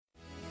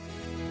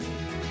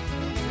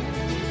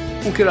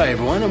Well, g'day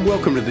everyone and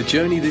welcome to The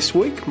Journey this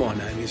week. My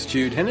name is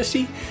Jude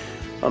Hennessy.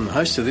 I'm the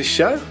host of this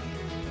show,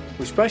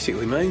 which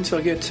basically means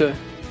I get to,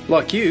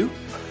 like you,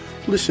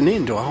 listen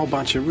in to a whole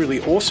bunch of really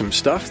awesome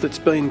stuff that's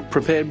been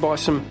prepared by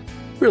some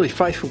really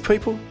faithful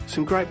people,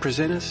 some great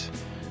presenters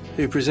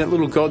who present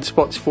little God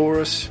spots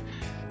for us,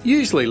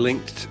 usually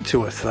linked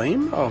to a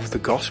theme of the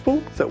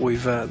gospel that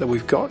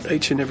we've got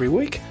each and every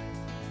week.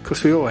 Of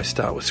course, we always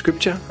start with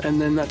scripture,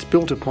 and then that's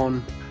built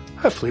upon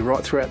hopefully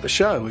right throughout the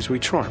show as we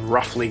try and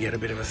roughly get a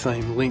bit of a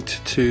theme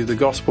linked to the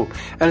gospel.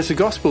 And it's the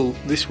gospel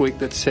this week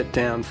that's set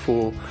down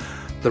for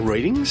the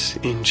readings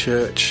in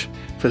church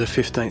for the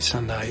 15th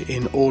Sunday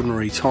in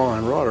Ordinary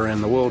Time right around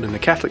the world in the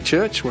Catholic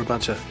Church. We're a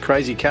bunch of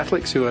crazy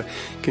Catholics who are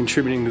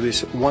contributing to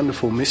this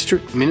wonderful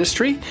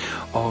ministry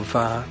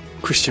of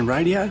Christian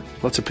radio.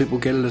 Lots of people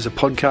get it as a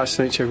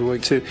podcast each every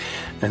week too.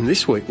 And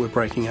this week we're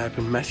breaking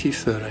open Matthew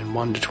 13,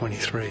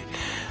 1-23.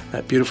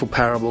 That beautiful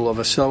parable of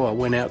a sower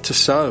went out to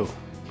sow.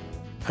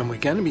 And we're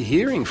going to be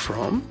hearing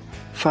from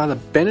Father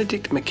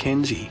Benedict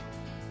Mackenzie.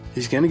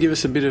 He's going to give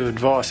us a bit of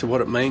advice of what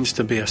it means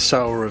to be a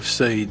sower of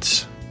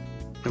seeds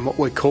and what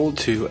we're called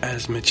to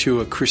as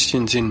mature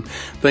Christians in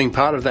being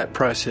part of that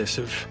process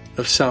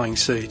of sowing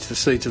seeds, the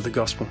seeds of the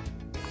gospel.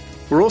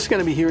 We're also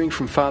going to be hearing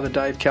from Fr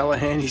Dave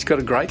Callaghan. He's got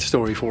a great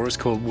story for us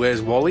called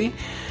Where's Wally?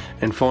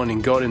 And finding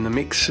God in the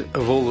mix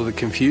of all of the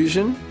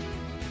confusion,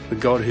 the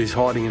God who's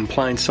hiding in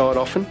plain sight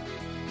often.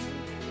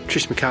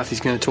 Trish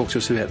McCarthy's going to talk to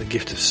us about the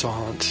gift of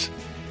silence.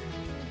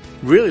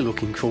 Really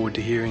looking forward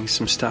to hearing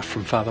some stuff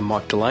from Father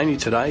Mike Delaney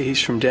today.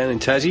 He's from down in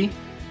Tassie.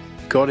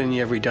 God in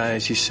the Everyday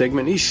is his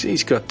segment.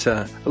 He's got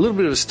a little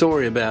bit of a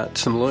story about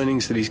some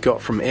learnings that he's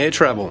got from air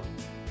travel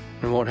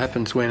and what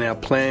happens when our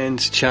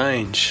plans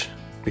change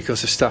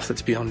because of stuff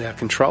that's beyond our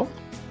control.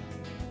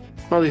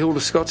 Mother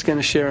Hilda Scott's going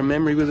to share a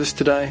memory with us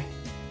today.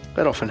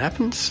 That often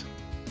happens,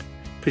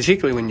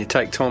 particularly when you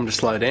take time to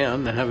slow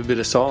down and have a bit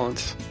of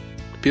silence.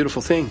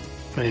 Beautiful thing.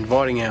 And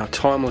inviting our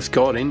timeless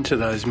God into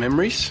those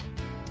memories.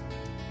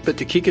 But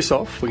to kick us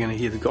off, we're going to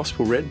hear the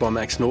Gospel read by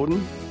Max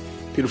Norden.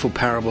 Beautiful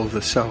parable of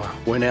the sower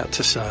went out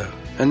to sow.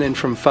 And then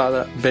from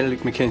Father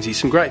Benedict Mackenzie,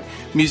 some great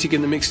music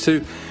in the mix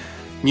too.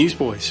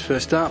 Newsboys,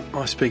 first up,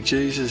 I Speak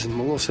Jesus, and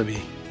we'll also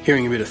be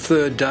hearing a bit of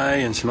Third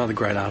Day and some other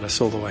great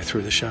artists all the way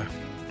through the show.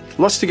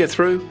 Lots to get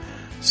through.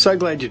 So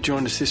glad you've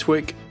joined us this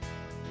week.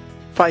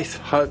 Faith,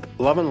 hope,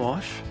 love and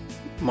life.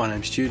 My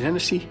name's Jude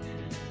Hennessy,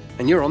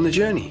 and you're on The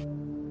Journey.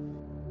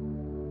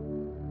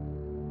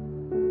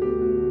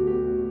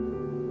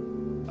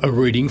 A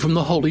reading from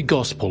the Holy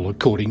Gospel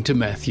according to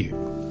Matthew.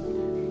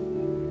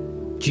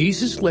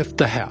 Jesus left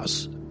the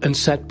house and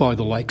sat by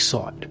the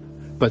lakeside,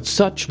 but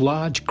such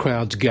large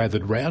crowds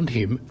gathered round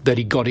him that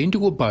he got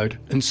into a boat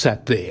and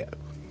sat there.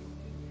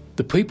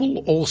 The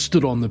people all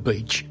stood on the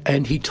beach,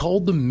 and he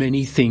told them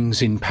many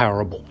things in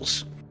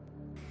parables.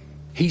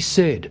 He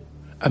said,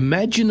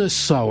 "Imagine a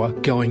sower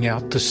going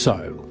out to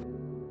sow.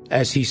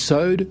 As he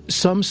sowed,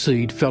 some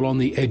seed fell on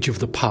the edge of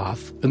the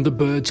path, and the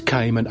birds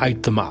came and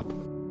ate them up.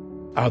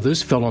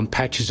 Others fell on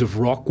patches of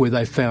rock where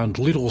they found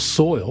little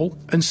soil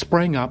and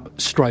sprang up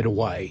straight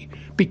away,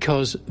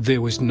 because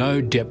there was no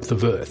depth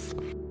of earth.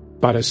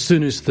 But as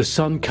soon as the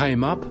sun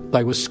came up,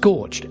 they were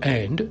scorched,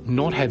 and,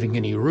 not having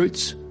any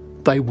roots,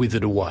 they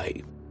withered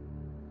away.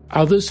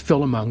 Others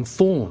fell among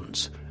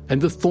thorns, and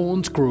the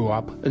thorns grew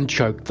up and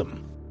choked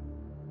them.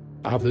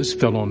 Others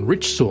fell on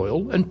rich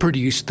soil and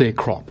produced their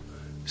crop,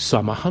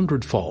 some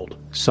 100-fold,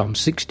 some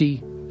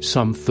 60,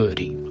 some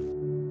 30.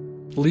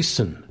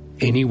 Listen,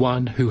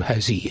 anyone who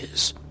has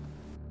ears."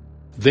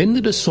 Then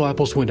the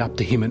disciples went up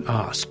to him and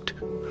asked,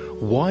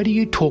 "Why do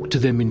you talk to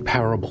them in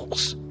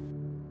parables?"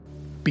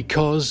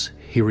 "Because,"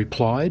 he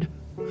replied,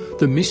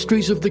 "the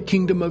mysteries of the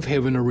kingdom of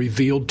heaven are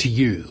revealed to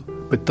you,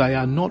 but they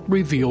are not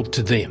revealed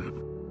to them.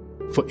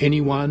 For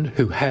anyone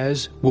who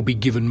has will be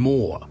given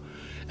more,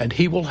 and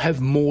he will have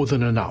more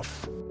than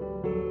enough.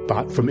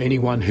 But from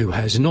anyone who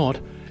has not,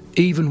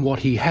 even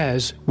what he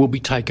has will be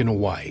taken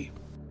away.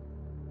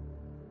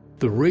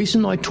 The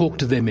reason I talk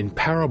to them in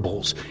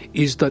parables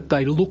is that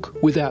they look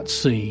without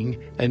seeing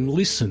and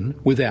listen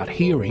without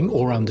hearing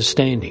or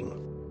understanding.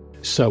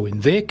 So in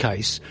their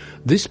case,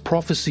 this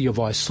prophecy of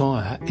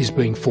Isaiah is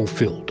being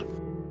fulfilled.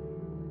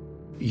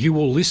 You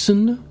will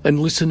listen and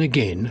listen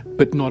again,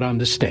 but not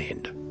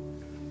understand.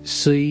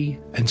 See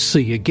and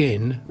see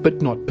again,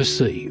 but not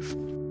perceive.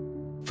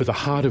 For the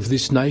heart of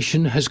this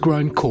nation has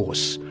grown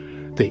coarse.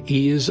 Their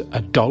ears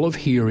are dull of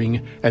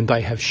hearing, and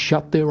they have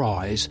shut their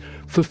eyes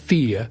for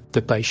fear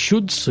that they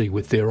should see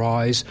with their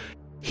eyes,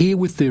 hear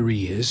with their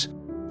ears,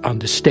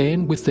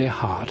 understand with their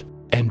heart,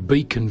 and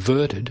be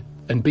converted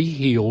and be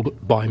healed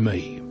by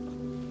me.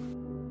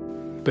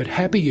 But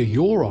happy are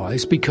your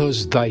eyes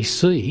because they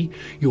see,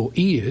 your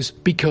ears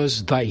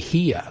because they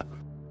hear.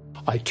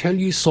 I tell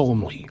you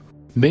solemnly,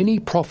 many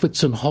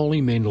prophets and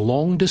holy men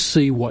long to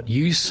see what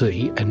you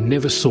see and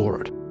never saw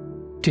it,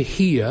 to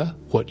hear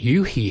what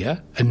you hear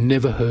and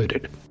never heard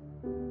it.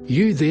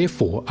 You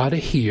therefore are to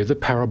hear the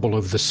parable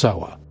of the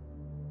sower.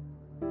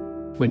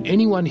 When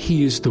anyone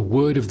hears the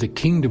word of the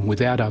kingdom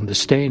without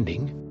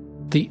understanding,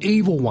 the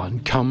evil one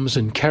comes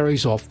and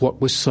carries off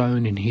what was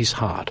sown in his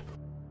heart.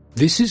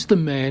 This is the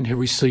man who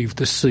received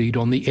the seed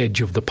on the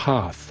edge of the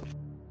path.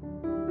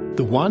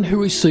 The one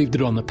who received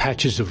it on the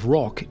patches of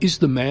rock is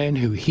the man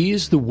who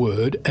hears the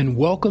word and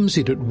welcomes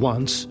it at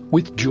once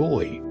with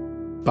joy.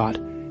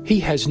 But he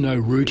has no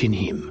root in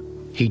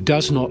him. He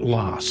does not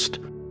last.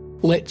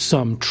 Let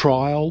some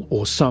trial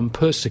or some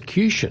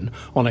persecution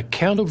on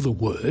account of the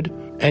word,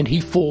 and he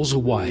falls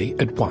away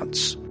at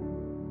once.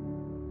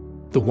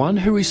 The one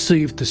who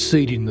received the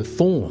seed in the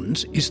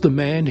thorns is the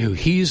man who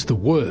hears the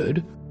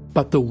word,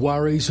 but the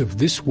worries of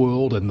this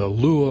world and the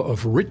lure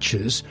of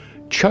riches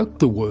choke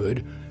the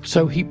word,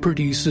 so he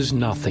produces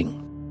nothing.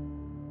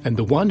 And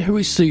the one who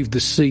received the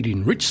seed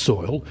in rich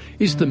soil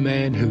is the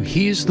man who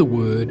hears the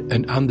word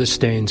and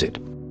understands it.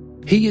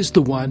 He is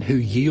the one who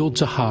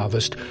yields a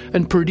harvest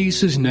and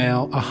produces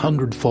now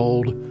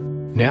 100-fold,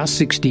 now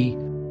 60,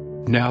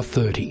 now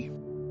 30.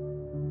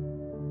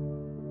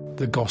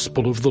 The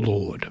Gospel of the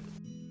Lord.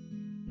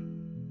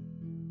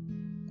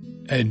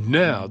 And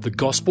now the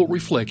Gospel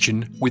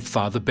Reflection with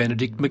Father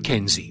Benedict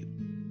Mackenzie.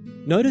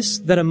 Notice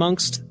that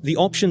amongst the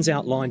options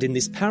outlined in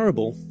this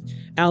parable,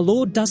 our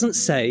Lord doesn't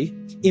say,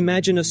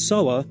 imagine a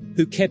sower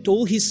who kept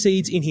all his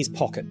seeds in his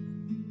pocket.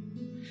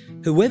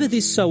 Whoever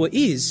this sower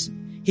is,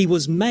 he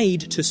was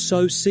made to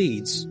sow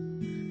seeds,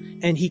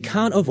 and he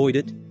can't avoid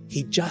it,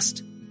 he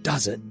just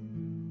does it.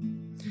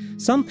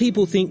 Some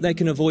people think they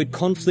can avoid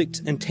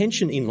conflict and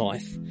tension in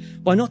life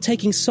by not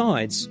taking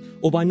sides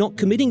or by not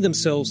committing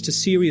themselves to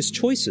serious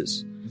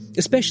choices,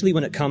 especially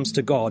when it comes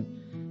to God,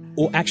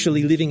 or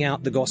actually living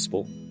out the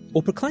gospel,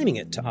 or proclaiming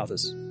it to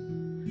others.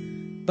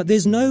 But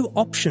there's no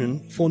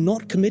option for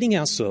not committing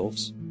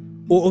ourselves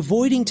or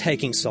avoiding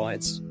taking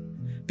sides,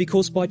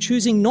 because by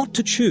choosing not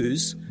to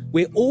choose,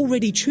 we're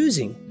already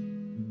choosing,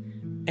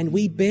 and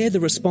we bear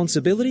the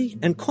responsibility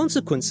and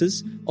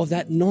consequences of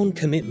that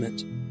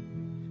non-commitment.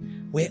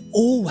 We're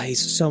always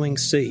sowing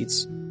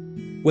seeds,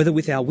 whether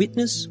with our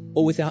witness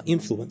or with our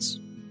influence.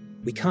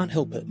 We can't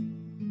help it.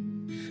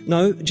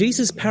 No,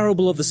 Jesus'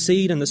 parable of the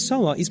seed and the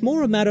sower is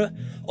more a matter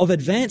of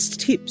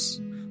advanced tips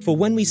for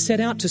when we set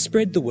out to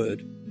spread the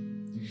word.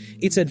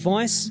 It's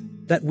advice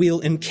that we'll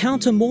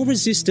encounter more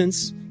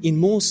resistance in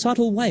more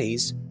subtle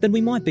ways than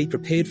we might be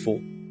prepared for.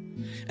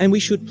 And we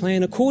should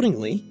plan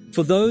accordingly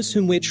for those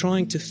whom we're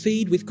trying to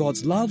feed with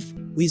God's love,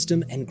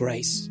 wisdom, and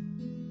grace.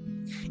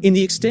 In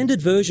the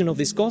extended version of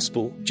this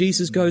gospel,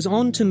 Jesus goes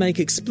on to make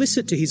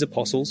explicit to his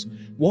apostles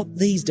what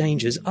these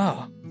dangers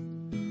are.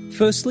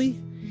 Firstly,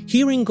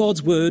 hearing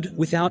God's word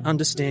without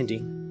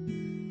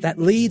understanding. That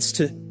leads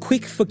to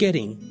quick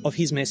forgetting of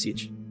his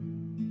message.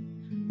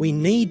 We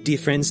need, dear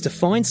friends, to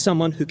find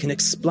someone who can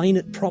explain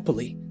it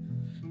properly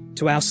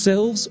to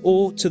ourselves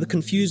or to the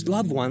confused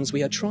loved ones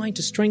we are trying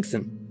to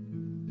strengthen.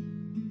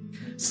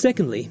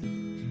 Secondly,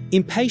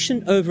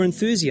 impatient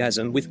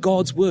over-enthusiasm with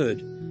God's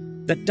word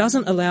that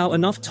doesn't allow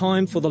enough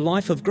time for the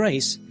life of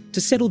grace to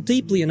settle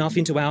deeply enough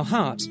into our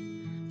heart,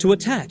 to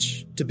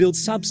attach, to build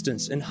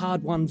substance and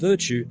hard-won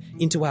virtue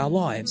into our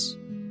lives.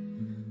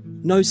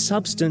 No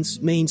substance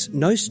means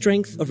no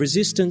strength of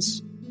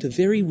resistance to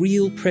very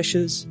real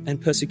pressures and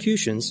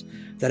persecutions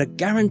that are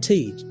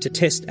guaranteed to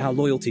test our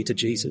loyalty to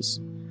Jesus.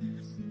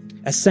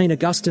 As St.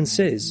 Augustine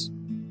says,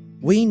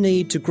 we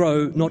need to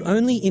grow not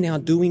only in our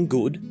doing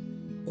good,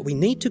 but we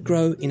need to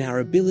grow in our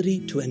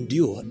ability to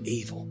endure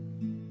evil.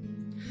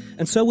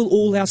 And so will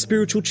all our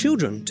spiritual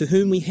children to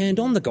whom we hand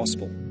on the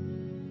gospel.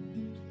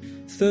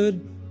 Third,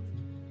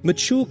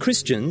 mature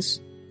Christians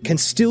can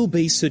still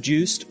be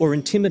seduced or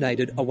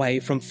intimidated away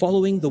from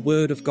following the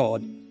word of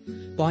God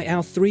by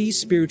our three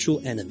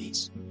spiritual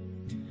enemies: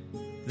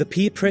 the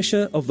peer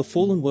pressure of the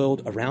fallen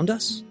world around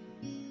us,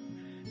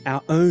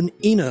 our own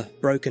inner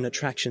broken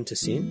attraction to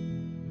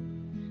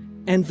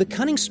sin, and the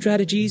cunning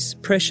strategies,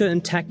 pressure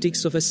and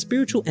tactics of a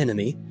spiritual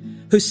enemy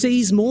who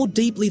sees more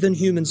deeply than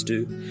humans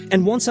do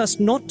and wants us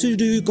not to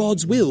do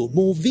God's will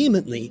more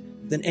vehemently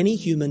than any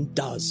human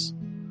does.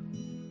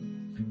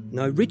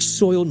 No, rich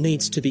soil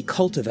needs to be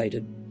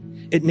cultivated.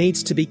 It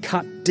needs to be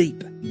cut deep,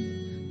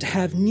 to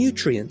have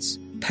nutrients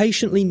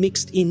patiently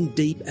mixed in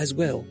deep as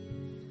well,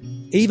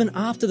 even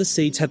after the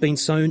seeds have been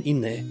sown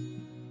in there.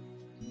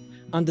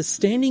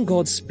 Understanding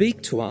God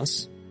speak to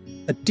us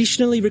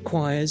additionally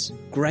requires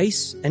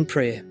grace and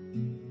prayer.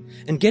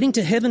 And getting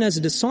to heaven as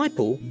a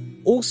disciple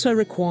also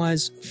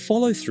requires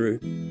follow-through,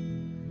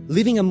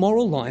 living a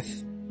moral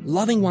life,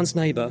 loving one's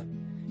neighbour,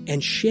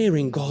 and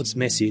sharing God's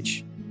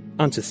message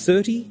unto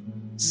 30,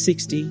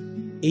 60,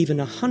 even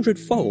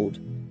 100-fold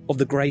of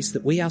the grace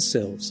that we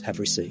ourselves have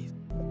received.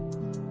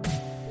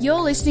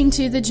 You're listening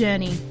to The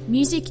Journey,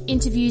 music,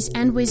 interviews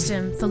and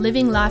wisdom for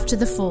living life to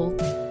the full.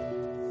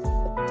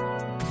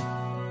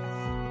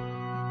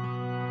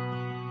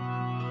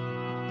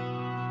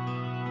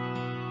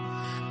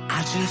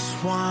 I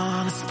just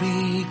want to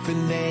speak the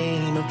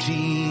name of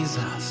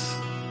Jesus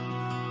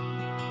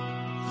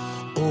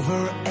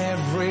over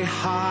every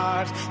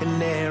heart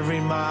and every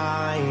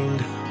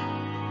mind.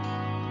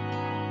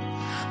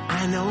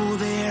 I know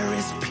there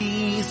is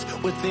peace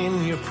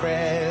within your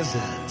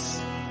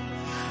presence.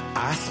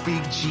 I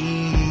speak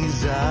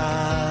Jesus.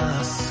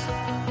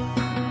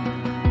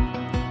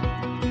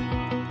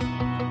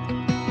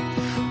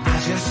 I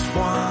just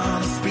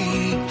want to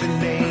speak the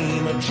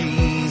name of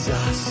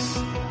Jesus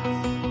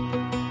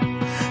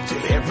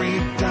till every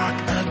dark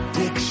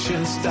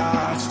addiction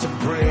starts to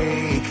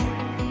break,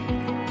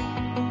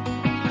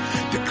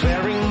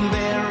 declaring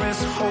there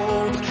is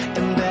hope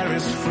and there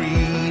is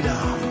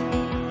freedom.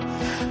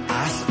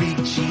 I speak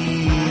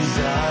Jesus.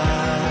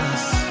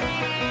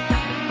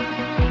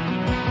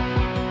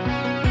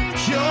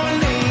 Your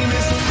name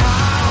is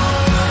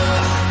power.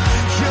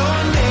 Your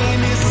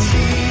name is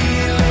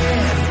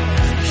healing.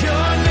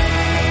 Your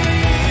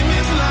name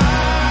is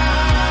life.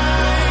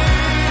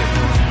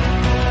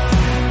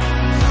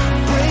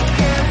 Break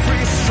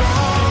every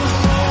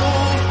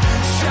stronghold.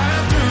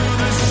 Shine through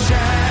the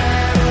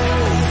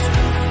shadows.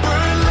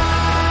 Burn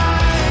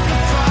like a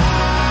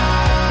fire.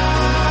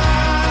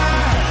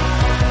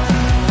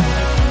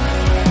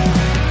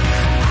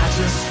 I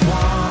just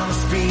want to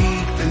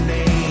speak the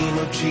name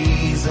of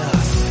Jesus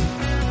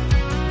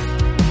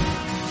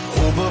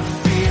over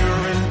fear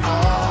and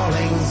all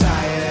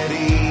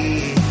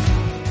anxiety,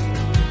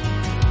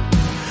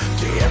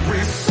 to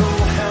every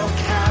soul held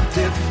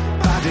captive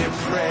by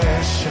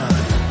depression.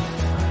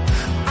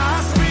 I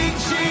speak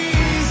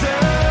Jesus.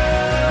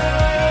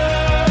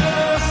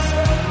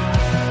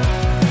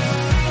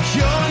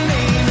 Your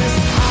name is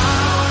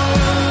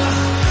power.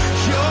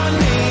 Your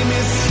name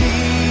is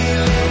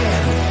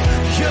healing.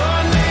 Your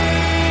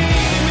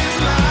name is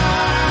life.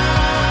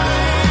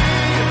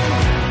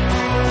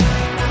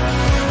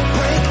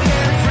 Break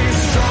every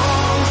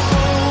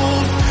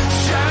stronghold.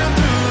 Shine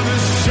through the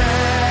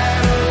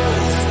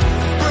shadows.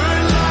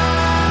 Burn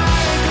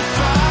like a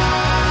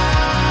fire.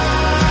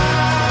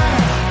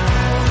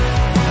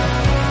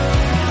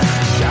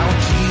 Shout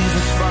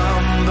Jesus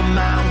from the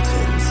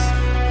mountains.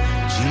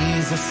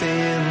 Jesus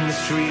in the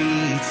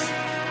streets.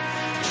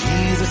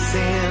 Jesus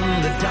in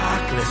the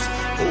darkness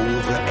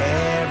over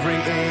every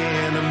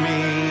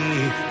enemy.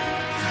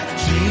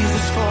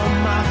 Jesus for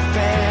my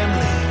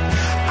family.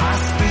 I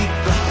speak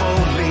the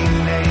holy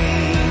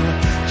name,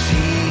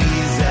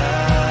 Jesus.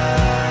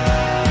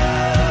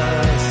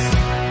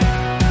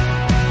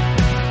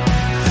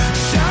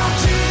 Shout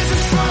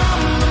Jesus from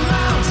the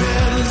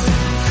mountains.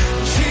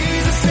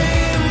 Jesus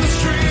in the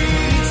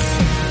streets.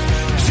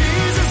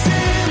 Jesus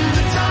in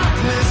the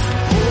darkness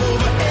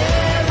over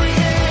every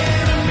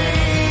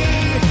enemy.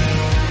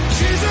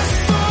 Jesus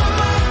for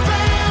my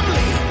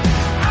family.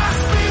 I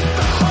speak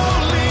the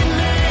holy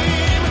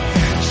name,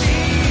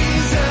 Jesus.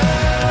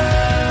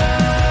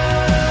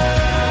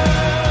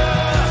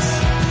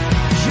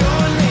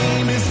 Your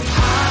name is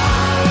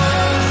power.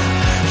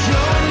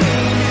 Your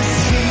name is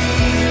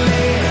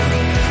healing.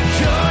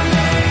 Your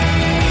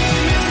name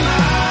is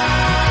life.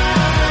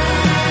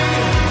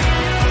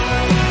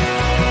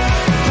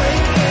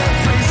 Break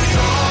every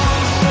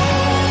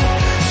stronghold.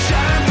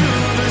 Shine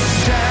through the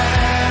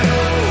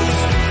shadows.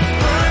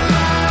 Burn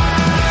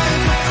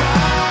like a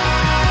fire.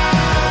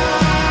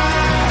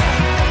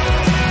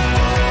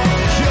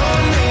 Your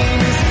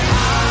name is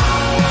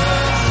power.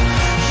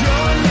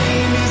 Your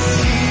name is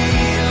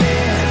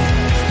healing.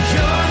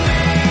 Your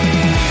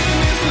name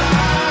is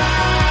life.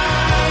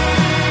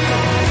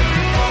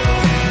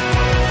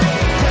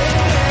 Break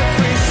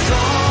every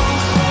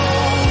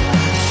stronghold.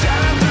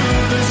 Shine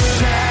through the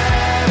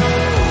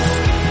shadows.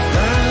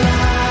 Burn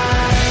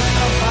like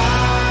a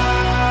fire.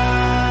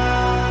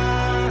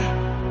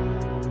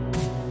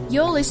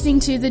 You're listening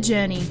to The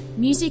Journey,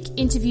 music,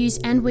 interviews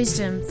and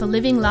wisdom for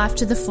living life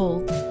to the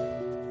full.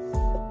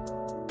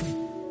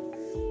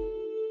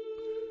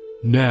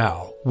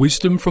 Now,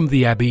 wisdom from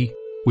the Abbey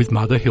with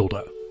Mother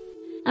Hilda.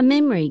 A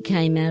memory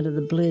came out of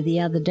the blue the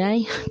other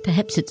day.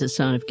 Perhaps it's a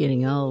sign of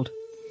getting old.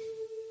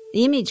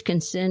 The image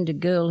concerned a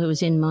girl who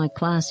was in my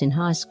class in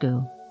high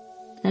school.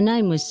 Her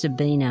name was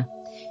Sabina.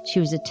 She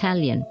was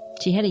Italian.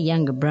 She had a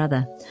younger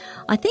brother.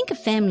 I think her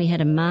family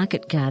had a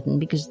market garden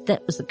because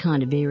that was the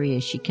kind of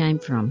area she came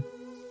from.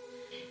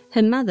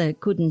 Her mother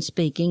couldn't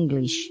speak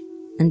English,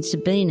 and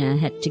Sabina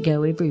had to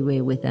go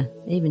everywhere with her,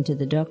 even to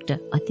the doctor.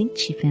 I think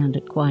she found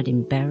it quite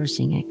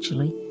embarrassing,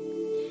 actually.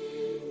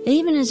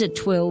 Even as a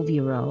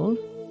 12-year-old,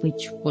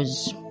 which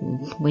was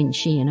when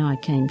she and I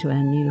came to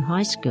our new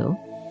high school,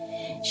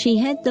 she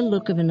had the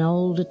look of an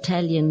old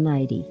Italian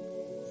lady.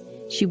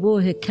 She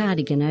wore her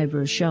cardigan over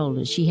her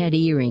shoulders. She had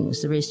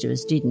earrings, the rest of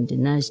us didn't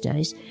in those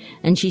days,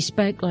 and she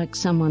spoke like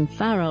someone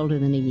far older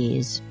than her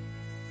years.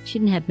 She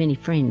didn't have many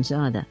friends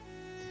either.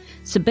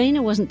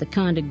 Sabina wasn't the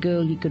kind of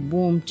girl you could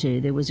warm to.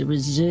 There was a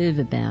reserve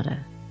about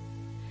her.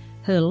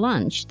 Her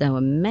lunch, though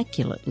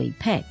immaculately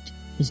packed,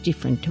 was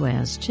different to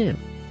ours too.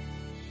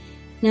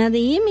 Now,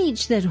 the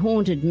image that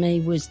haunted me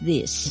was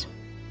this.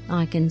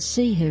 I can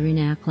see her in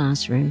our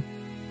classroom.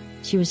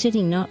 She was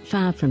sitting not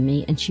far from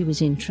me and she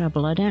was in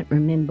trouble. I don't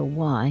remember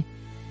why,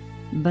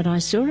 but I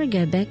saw her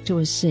go back to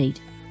her seat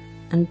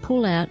and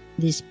pull out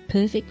this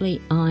perfectly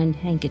ironed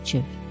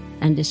handkerchief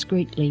and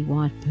discreetly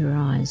wipe her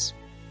eyes.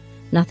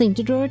 Nothing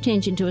to draw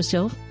attention to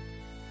herself,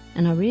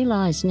 and I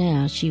realise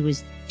now she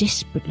was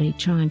desperately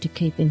trying to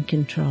keep in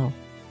control.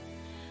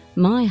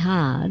 My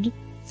hard,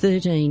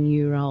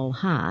 13-year-old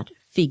heart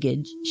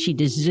figured she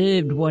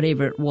deserved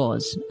whatever it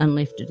was and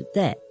left it at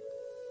that.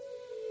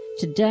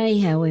 Today,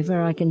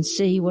 however, I can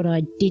see what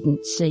I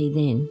didn't see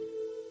then.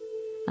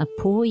 A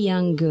poor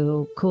young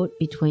girl caught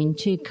between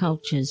two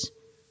cultures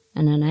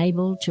and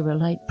unable to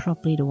relate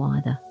properly to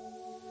either.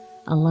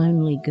 A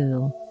lonely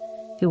girl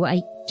who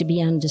ached to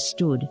be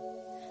understood.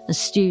 A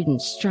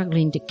student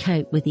struggling to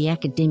cope with the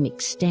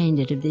academic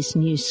standard of this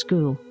new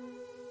school.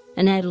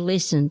 An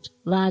adolescent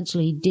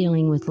largely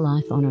dealing with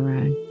life on her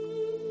own.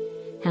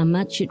 How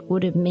much it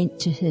would have meant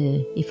to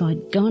her if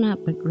I'd gone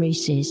up at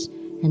recess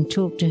and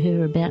talked to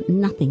her about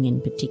nothing in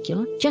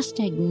particular, just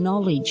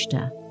acknowledged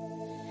her.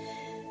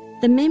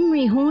 The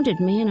memory haunted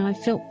me and I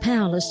felt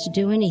powerless to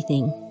do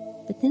anything.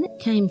 But then it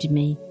came to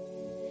me.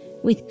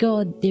 With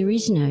God there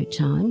is no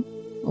time,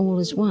 all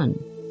is one.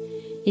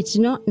 It's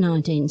not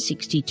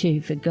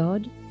 1962 for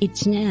God,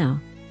 it's now.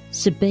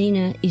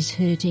 Sabina is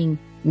hurting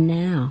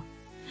now.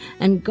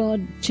 And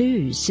God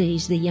too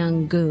sees the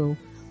young girl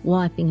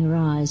wiping her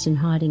eyes and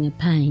hiding her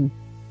pain.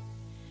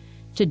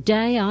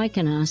 Today I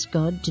can ask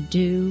God to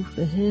do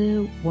for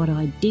her what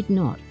I did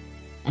not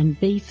and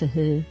be for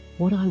her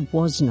what I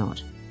was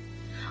not.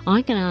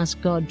 I can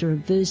ask God to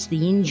reverse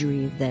the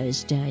injury of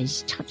those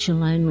days, touch her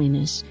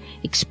loneliness,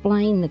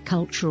 explain the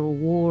cultural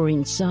war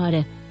inside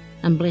her,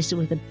 and bless her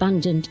with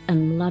abundant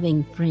and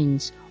loving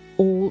friends.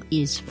 All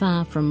is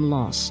far from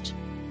lost.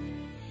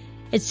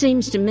 It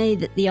seems to me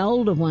that the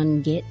older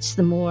one gets,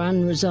 the more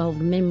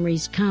unresolved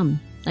memories come.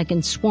 They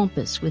can swamp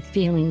us with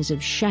feelings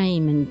of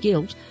shame and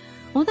guilt,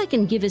 or they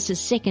can give us a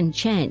second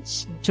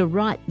chance to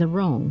right the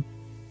wrong.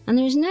 And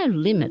there is no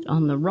limit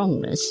on the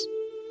wrongness.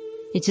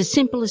 It's as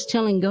simple as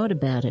telling God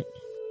about it.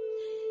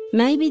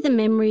 Maybe the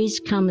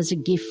memories come as a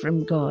gift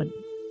from God,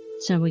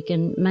 so we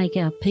can make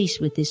our peace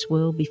with this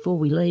world before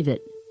we leave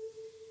it.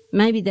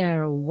 Maybe they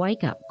are a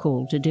wake-up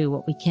call to do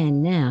what we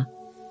can now,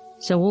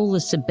 so all the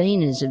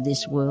Sabinas of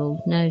this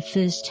world know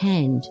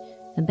firsthand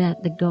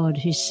about the God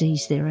who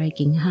sees their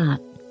aching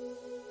heart.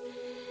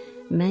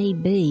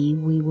 Maybe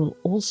we will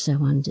also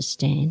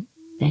understand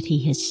that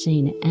he has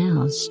seen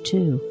ours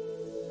too.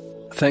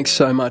 Thanks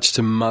so much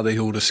to Mother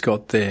Hilda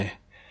Scott there.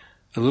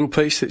 A little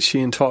piece that she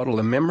entitled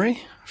A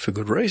Memory, for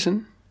good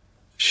reason,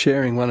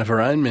 sharing one of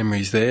her own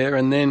memories there,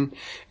 and then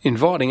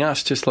inviting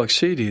us, just like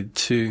she did,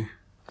 to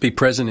be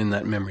present in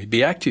that memory,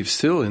 be active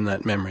still in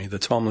that memory. The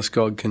timeless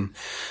God can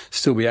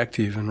still be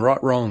active and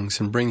right wrongs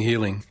and bring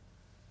healing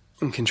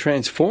and can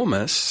transform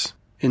us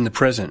in the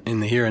present, in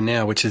the here and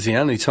now, which is the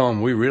only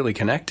time we really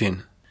can act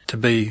in to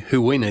be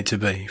who we need to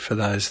be for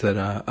those that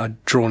are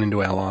drawn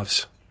into our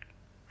lives.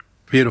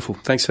 Beautiful.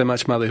 Thanks so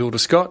much, Mother Hilda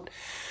Scott.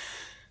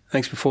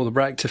 Thanks before the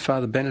break to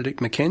Father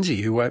Benedict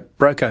Mackenzie, who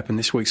broke open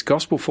this week's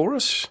Gospel for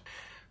us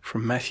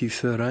from Matthew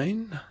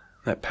 13,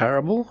 that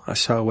parable, a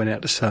sower went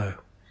out to sow.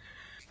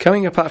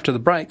 Coming up after the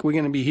break, we're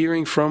going to be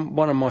hearing from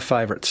one of my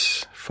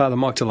favourites, Father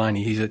Mike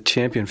Delaney. He's a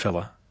champion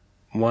fella,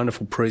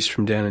 wonderful priest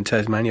from down in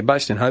Tasmania,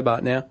 based in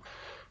Hobart now.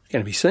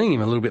 Going to be seeing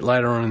him a little bit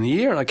later on in the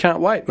year, and I can't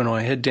wait when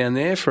I head down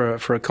there for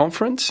a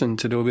conference and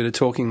to do a bit of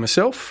talking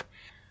myself.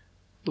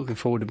 Looking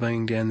forward to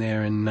being down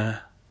there in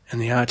the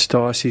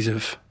Archdiocese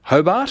of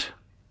Hobart.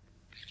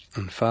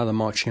 And Father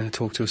Mike's going to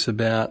talk to us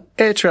about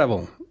air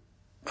travel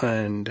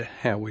and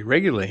how we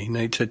regularly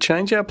need to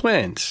change our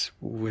plans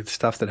with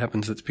stuff that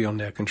happens that's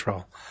beyond our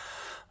control.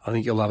 I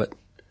think you'll love it.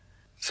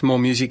 Some more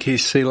music.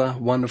 Here's Selah,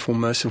 Wonderful,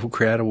 Merciful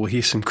Creator. We'll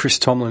hear some Chris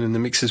Tomlin in the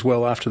mix as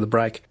well after the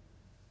break.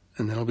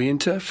 And then I'll be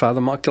into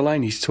Father Mike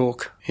Delaney's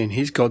talk in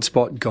his God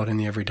Spot, God in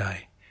the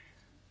Everyday.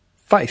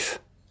 Faith,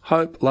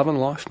 hope, love and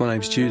life. My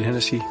name's Jude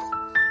Hennessy.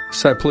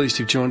 So pleased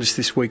you've joined us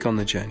this week on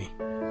The Journey.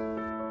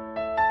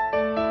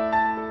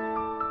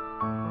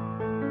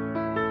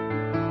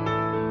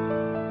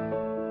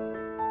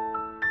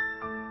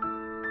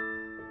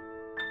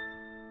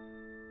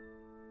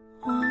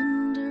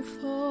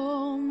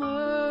 Wonderful,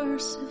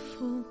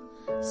 merciful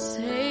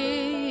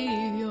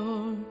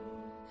Savior,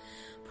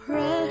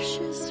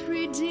 precious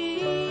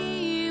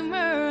Redeemer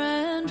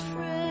and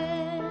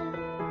friend,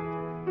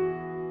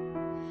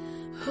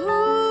 who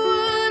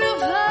would have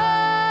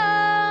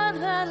thought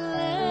that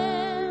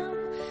Lamb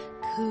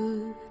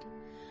could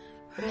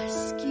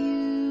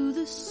rescue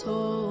the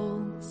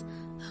souls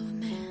of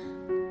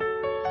men?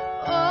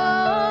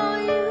 Oh,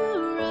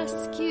 you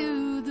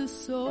rescue the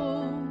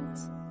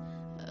souls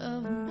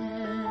of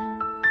men.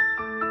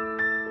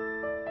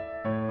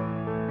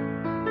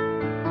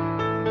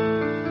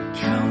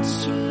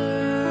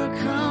 Counselor,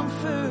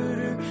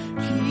 Comforter,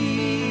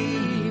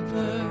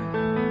 Keeper,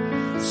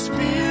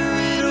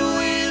 Spirit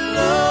we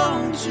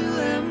long to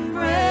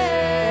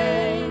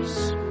embrace.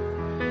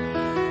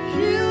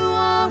 You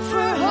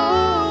offer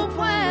hope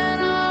when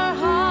our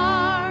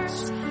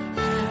hearts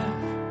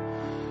have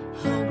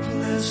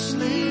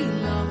hopelessly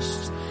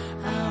lost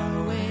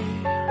our way.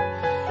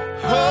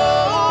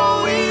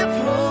 Oh, we've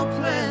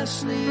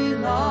hopelessly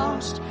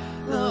lost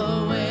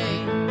the way.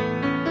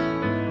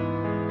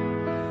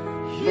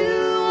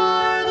 You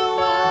are the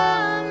one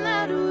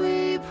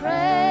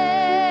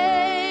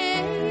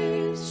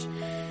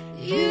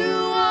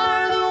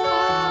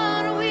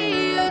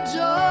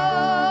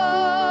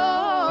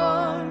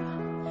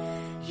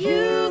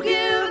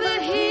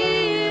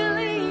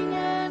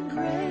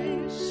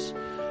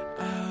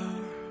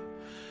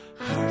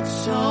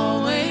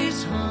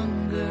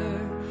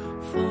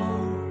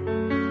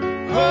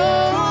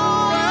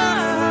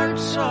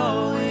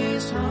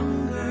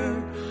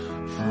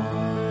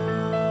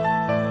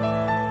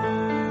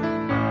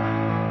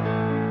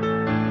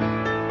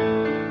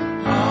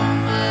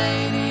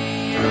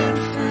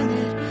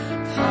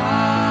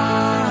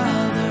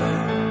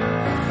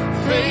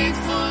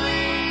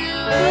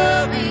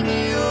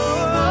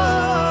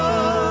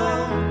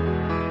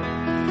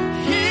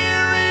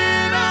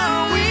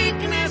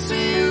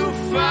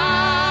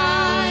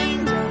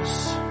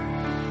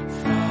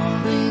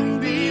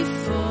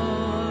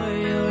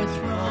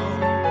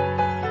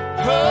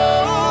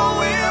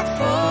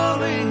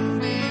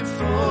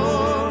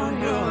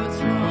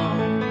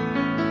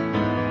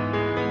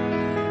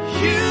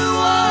You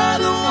are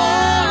the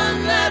one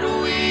that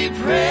we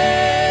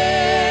praise.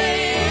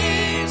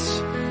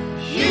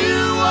 You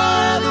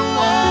are the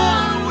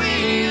one we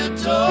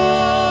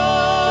adore.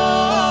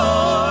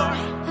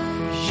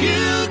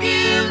 You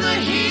give the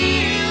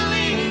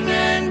healing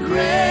and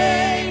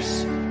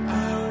grace.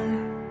 Our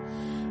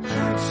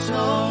hearts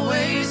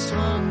always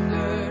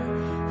hunger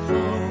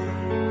for.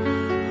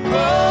 Oh,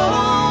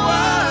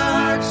 our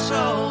hearts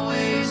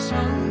always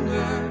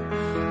hunger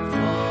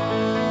for.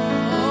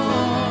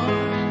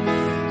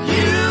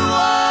 You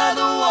are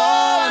the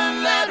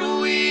one that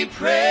we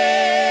praise.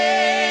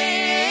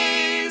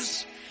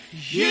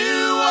 You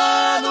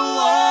are the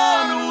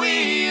one we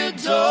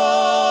adore.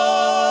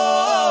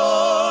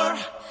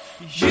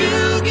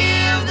 You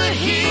give the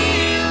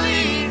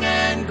healing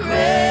and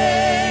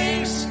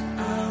grace.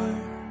 Our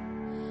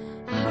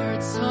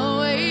hearts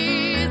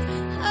always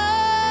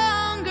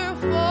hunger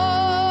for.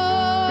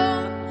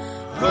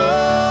 Oh,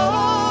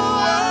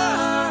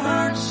 our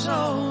hearts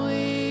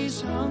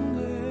always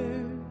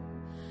hunger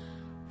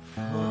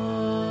for.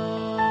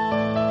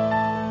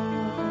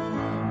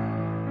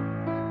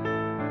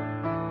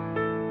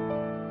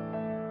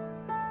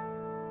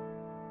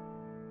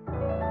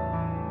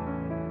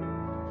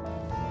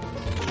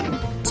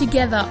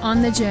 Together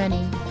on the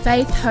journey,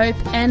 faith, hope,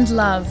 and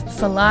love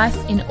for life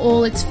in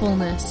all its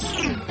fullness.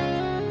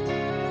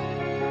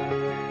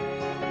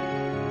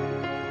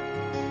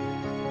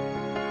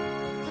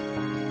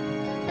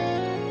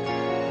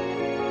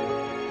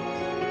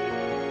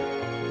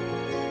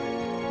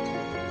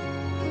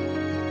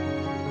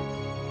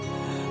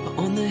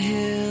 On the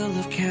hill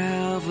of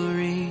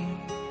Calvary,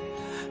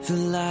 the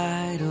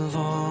light of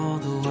all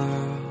the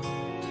world,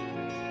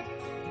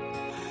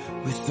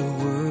 with the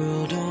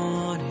world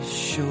on his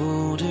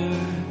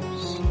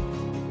shoulders,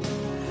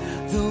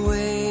 the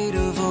weight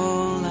of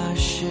all our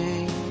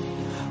shame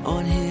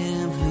on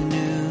him who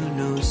knew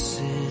no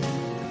sin,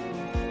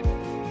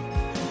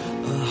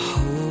 a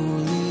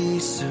holy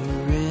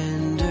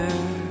surrender.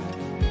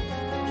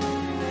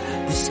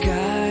 The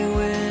sky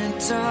went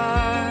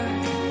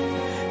dark,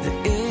 the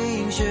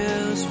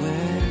angels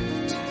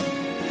wept,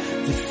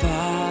 the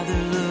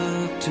Father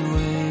looked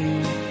away.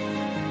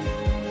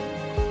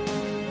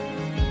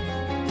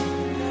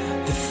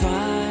 The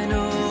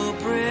final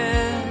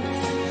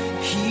breath,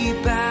 he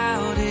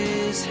bowed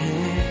his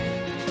head.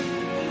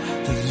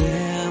 The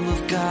Lamb of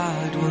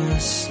God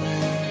was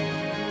slain,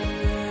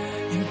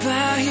 and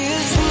by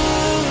his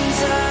wounds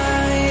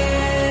I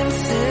am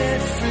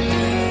set free.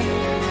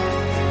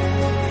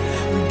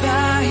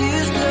 By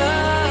his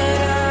blood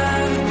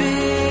I've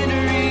been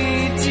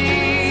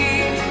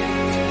redeemed.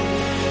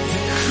 The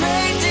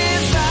great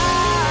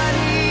divide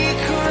he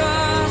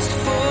crossed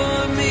for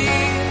me.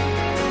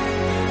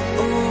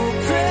 Oh,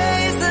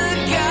 praise the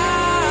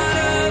God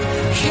of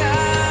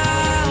Calvary.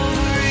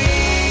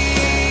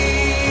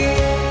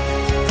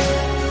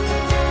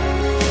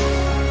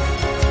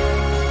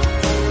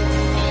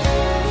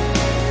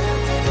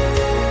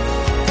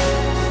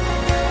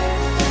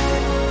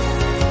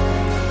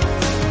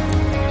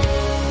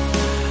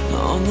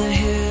 On the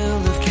hill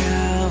of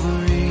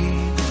Calvary,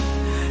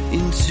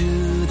 into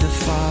the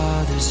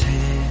Father's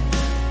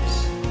hands,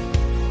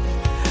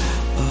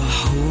 a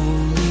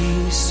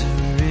holy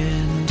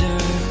surrender,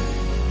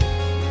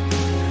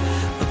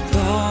 a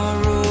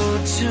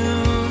borrowed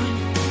tomb,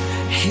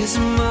 his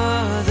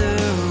mother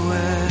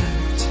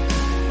wept,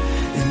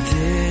 and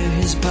there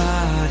his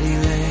body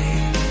lay.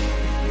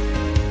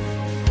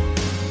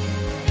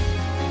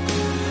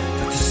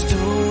 But the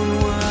stone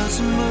was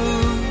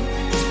moved,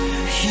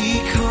 he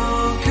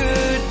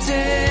conquered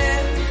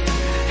death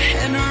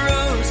and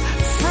rose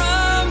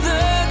from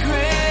the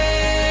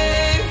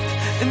grave,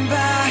 and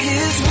by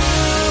his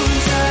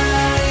wounds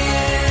I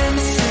am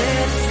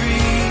set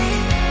free.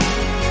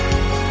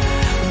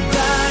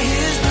 By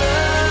his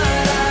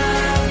blood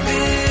I've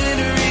been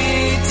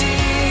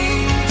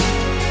redeemed.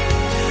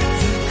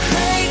 The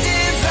great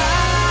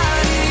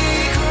divide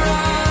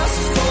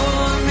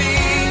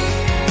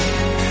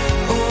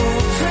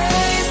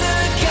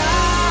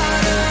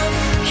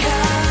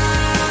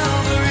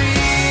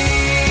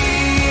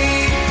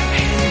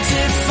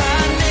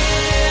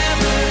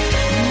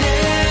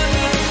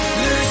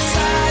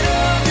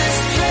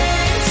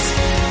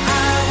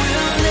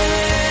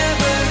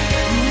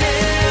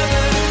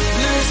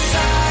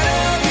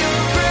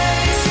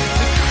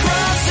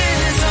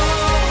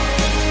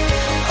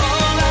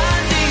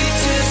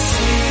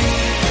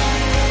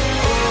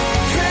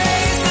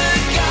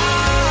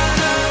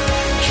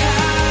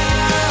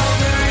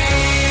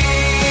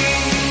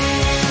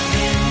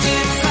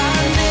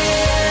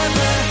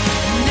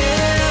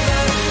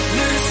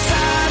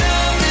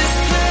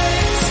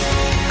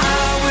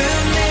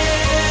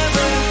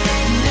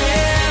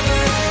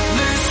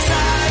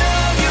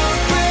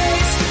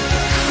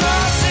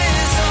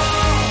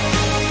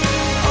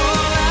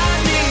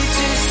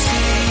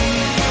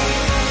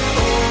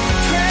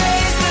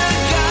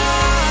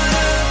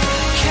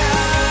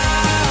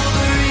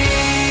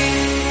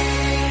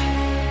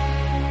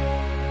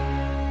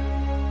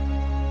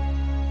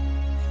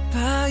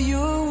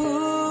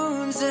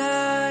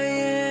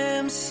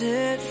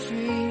set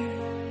free.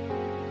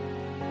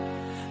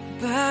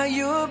 By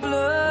your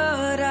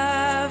blood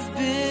I've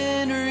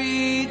been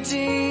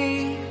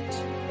redeemed.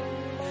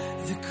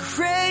 The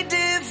great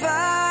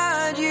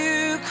divide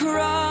you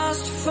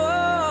crossed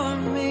for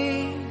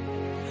me.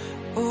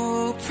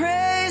 Oh,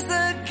 praise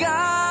the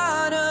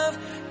God of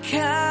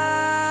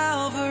Calvary.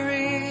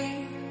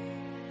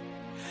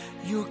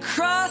 Your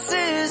cross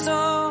is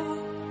all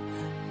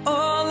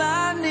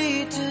I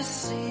need to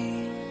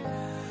see.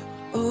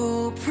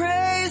 Oh,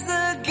 praise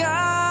the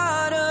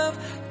God of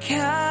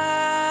Calvary.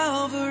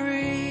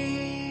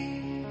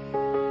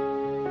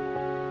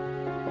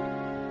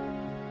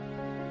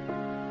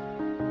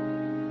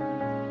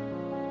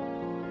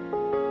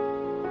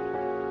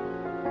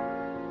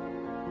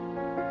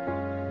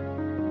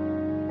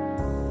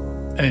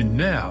 And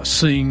now,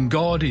 seeing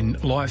God in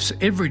life's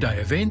everyday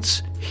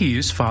events,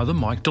 here's Father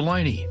Mike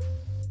Delaney.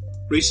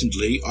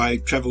 Recently, I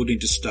travelled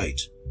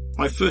interstate.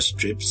 My first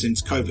trip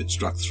since COVID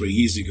struck 3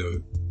 years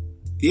ago.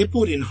 The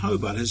airport in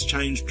Hobart has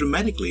changed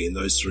dramatically in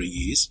those 3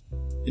 years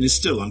and is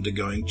still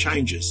undergoing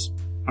changes.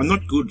 I'm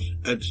not good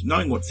at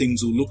knowing what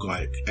things will look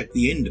like at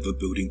the end of a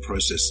building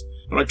process,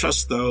 but I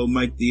trust they'll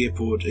make the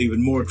airport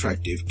even more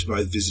attractive to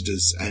both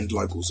visitors and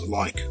locals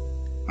alike.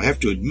 I have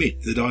to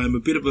admit that I am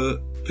a bit of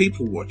a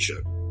people watcher,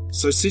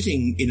 so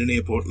sitting in an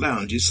airport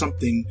lounge is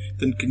something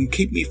that can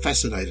keep me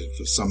fascinated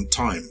for some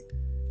time.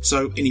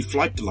 So any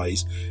flight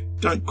delays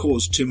don't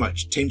cause too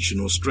much tension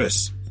or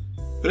stress.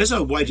 But as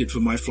I waited for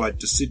my flight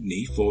to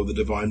Sydney for the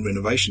Divine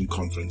Renovation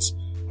Conference,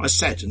 I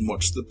sat and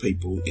watched the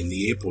people in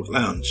the airport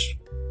lounge.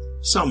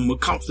 Some were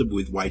comfortable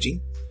with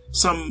waiting,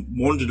 some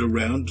wandered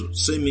around,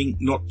 seeming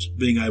not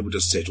being able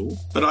to settle,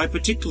 but I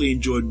particularly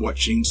enjoyed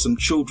watching some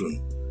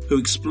children who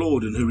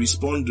explored and who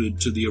responded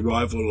to the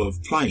arrival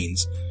of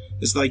planes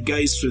as they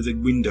gazed through the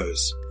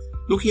windows,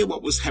 looking at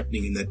what was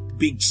happening in that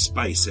big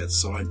space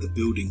outside the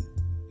building.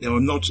 Now,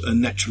 I'm not a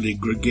naturally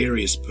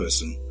gregarious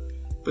person,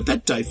 but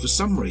that day, for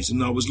some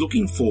reason, I was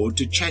looking forward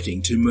to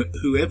chatting to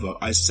whoever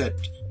I sat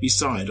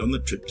beside on the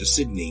trip to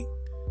Sydney.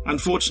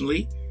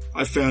 Unfortunately,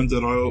 I found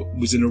that I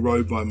was in a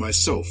row by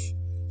myself,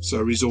 so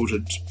I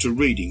resorted to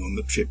reading on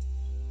the trip.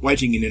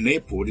 Waiting in an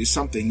airport is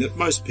something that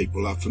most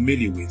people are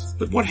familiar with,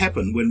 but what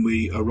happened when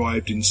we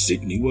arrived in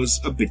Sydney was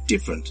a bit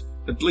different,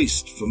 at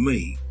least for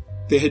me.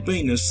 There had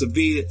been a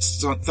severe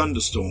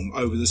thunderstorm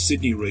over the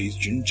Sydney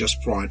region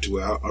just prior to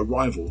our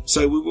arrival,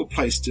 so we were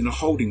placed in a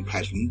holding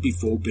pattern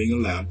before being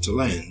allowed to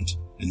land.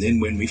 And then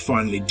when we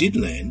finally did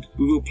land,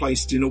 we were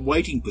placed in a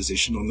waiting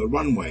position on the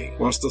runway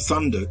whilst the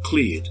thunder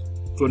cleared,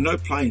 for no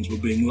planes were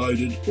being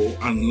loaded or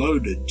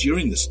unloaded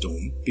during the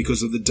storm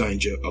because of the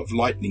danger of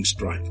lightning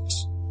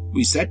strikes.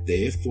 We sat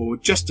there for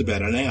just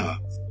about an hour.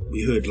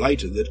 We heard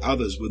later that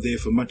others were there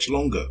for much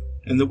longer.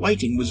 And the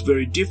waiting was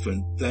very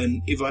different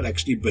than if I'd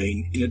actually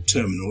been in a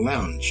terminal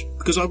lounge,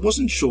 because I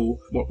wasn't sure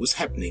what was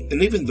happening,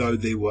 and even though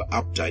there were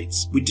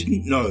updates, we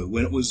didn't know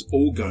when it was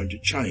all going to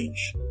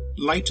change.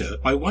 Later,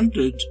 I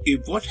wondered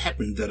if what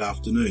happened that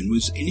afternoon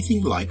was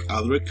anything like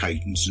other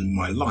occasions in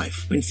my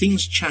life when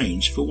things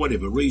change for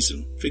whatever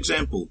reason. For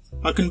example,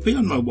 I can be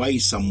on my way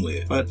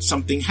somewhere, but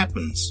something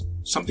happens,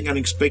 something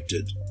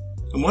unexpected,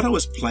 and what I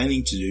was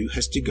planning to do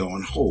has to go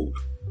on hold.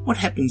 What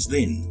happens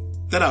then?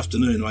 That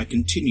afternoon I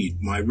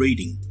continued my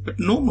reading, but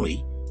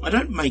normally I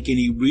don't make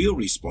any real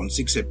response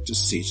except to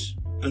sit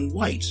and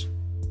wait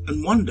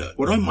and wonder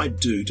what I might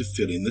do to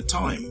fill in the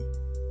time.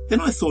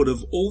 Then I thought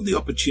of all the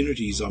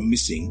opportunities I'm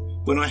missing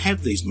when I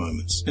have these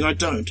moments and I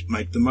don't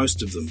make the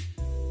most of them.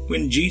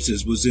 When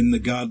Jesus was in the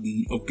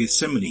Garden of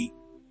Gethsemane,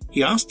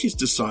 he asked his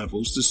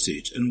disciples to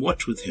sit and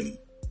watch with him.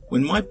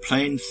 When my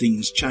planned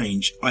things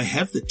change, I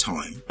have the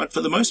time, but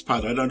for the most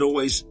part I don't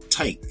always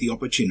take the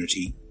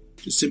opportunity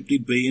to simply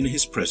be in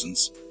his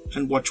presence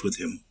and watch with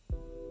him.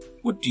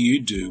 What do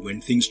you do when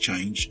things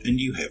change and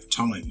you have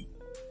time?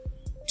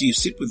 Do you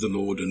sit with the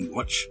Lord and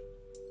watch?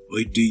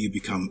 Or do you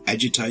become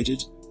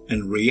agitated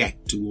and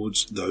react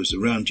towards those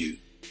around you?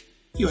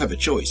 You have a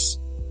choice.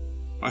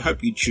 I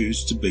hope you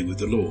choose to be with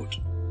the Lord.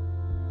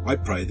 I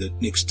pray that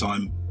next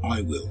time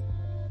I will.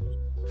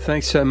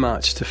 Thanks so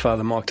much to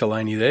Father Mike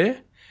Delaney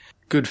there.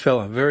 Good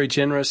fella, very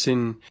generous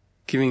in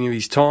giving him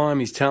his time,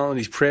 his talent,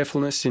 his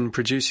prayerfulness in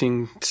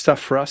producing stuff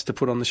for us to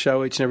put on the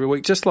show each and every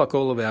week, just like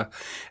all of our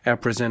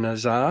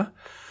presenters are,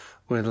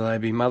 whether they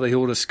be Mother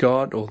Hilda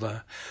Scott or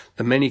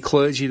the many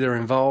clergy that are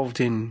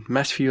involved in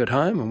Mass for You at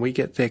Home, and we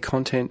get their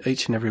content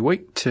each and every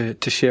week to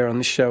share on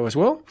this show as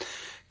well,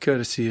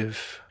 courtesy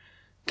of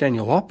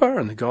Daniel Hopper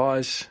and the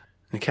guys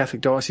in the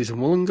Catholic Diocese of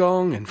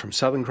Wollongong and from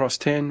Southern Cross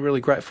 10.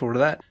 Really grateful to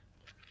that.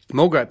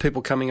 More great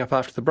people coming up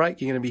after the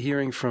break. You're going to be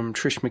hearing from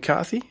Trish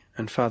McCarthy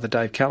and Fr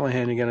Dave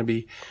Callaghan are going to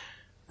be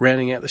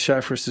rounding out the show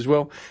for us as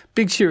well.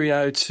 Big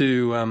cheerio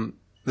to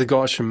the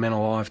guys from Men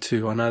Alive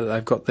too. I know that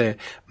they've got their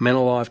Men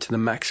Alive to the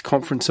Max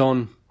conference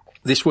on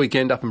this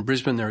weekend up in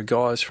Brisbane. There are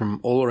guys from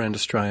all around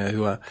Australia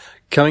who are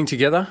coming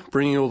together,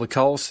 bringing all the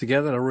coals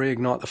together to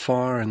reignite the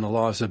fire in the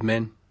lives of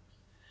men,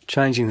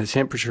 changing the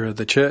temperature of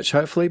the church,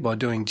 hopefully, by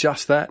doing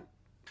just that.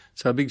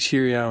 So a big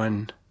cheerio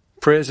and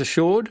prayers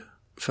assured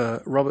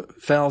for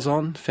Robert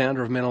Falzon,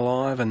 founder of Men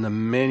Alive, and the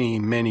many,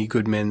 many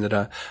good men that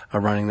are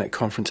running that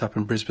conference up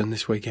in Brisbane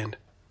this weekend.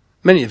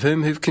 Many of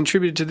whom who've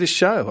contributed to this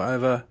show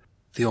over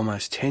the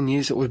almost 10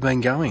 years that we've been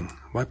going.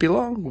 Won't be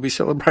long. We'll be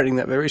celebrating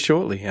that very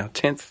shortly. Our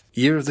 10th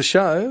year of the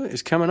show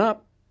is coming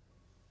up.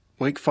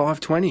 Week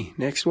 520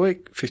 next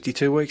week.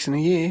 52 weeks in a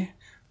year.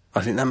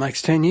 I think that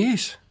makes 10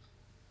 years.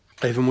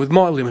 Even with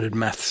my limited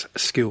maths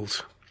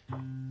skills.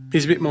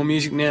 Here's a bit more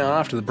music now.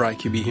 After the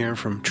break, you'll be hearing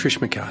from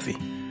Trish McCarthy.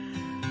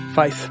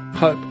 Faith,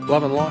 hope,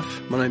 love and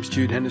life. My name's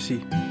Jude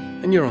Hennessy,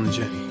 and you're on the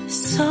journey.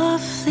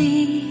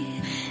 Softly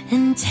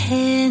and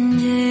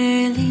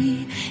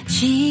tenderly,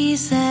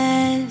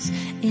 Jesus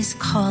is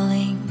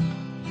calling,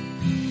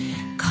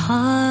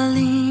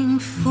 calling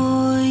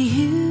for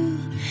you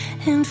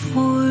and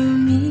for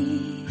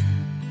me.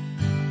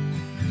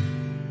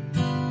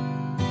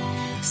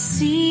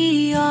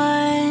 See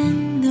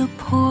on the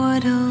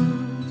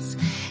portals,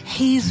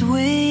 he's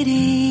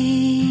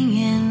waiting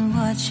and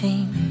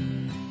watching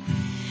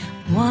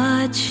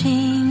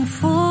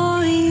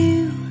for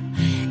you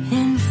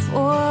and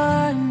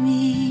for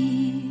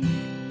me.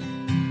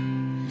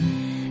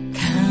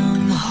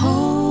 Come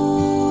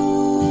home,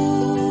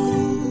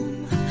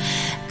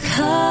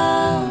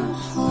 come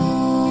home,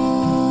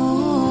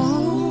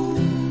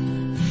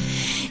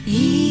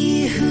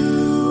 ye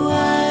who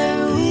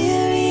are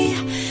weary,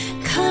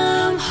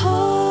 come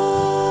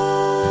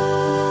home,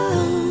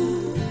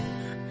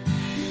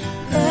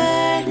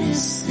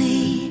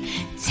 earnestly,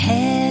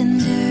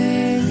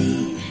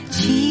 tenderly,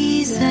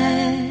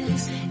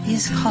 Jesus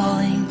is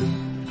calling,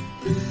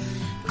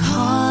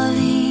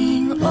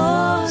 calling,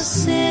 oh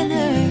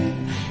sinner,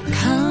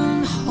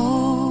 come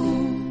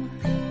home.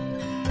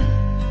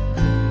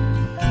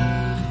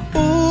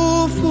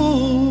 Oh,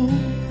 for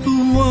the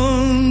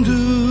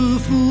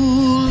wonderful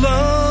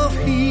love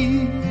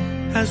he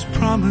has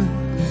promised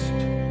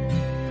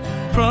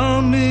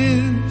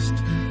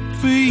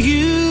for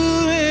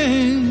you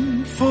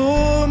and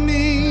for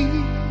me.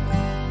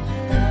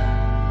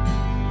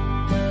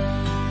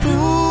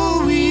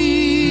 Though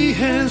we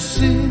have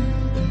sinned,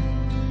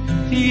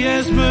 he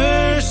has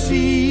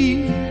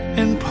mercy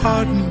and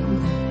pardon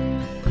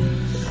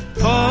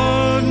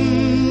for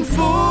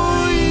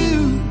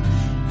you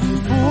and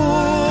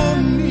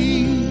for me.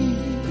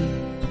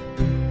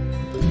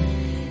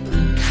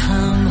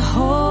 Come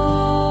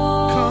home,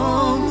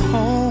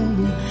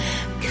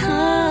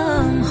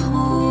 come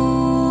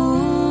home,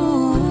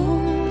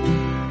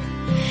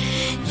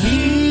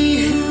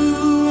 ye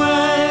who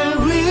are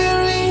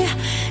weary,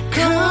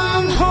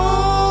 come home,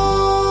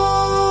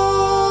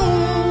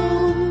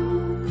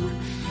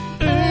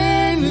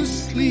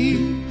 earnestly,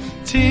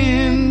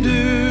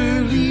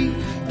 tenderly,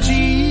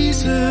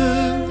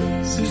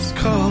 Jesus is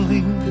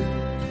calling,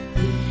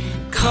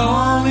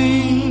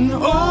 calling,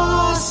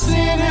 oh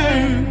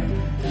sinner,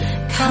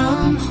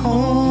 come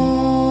home.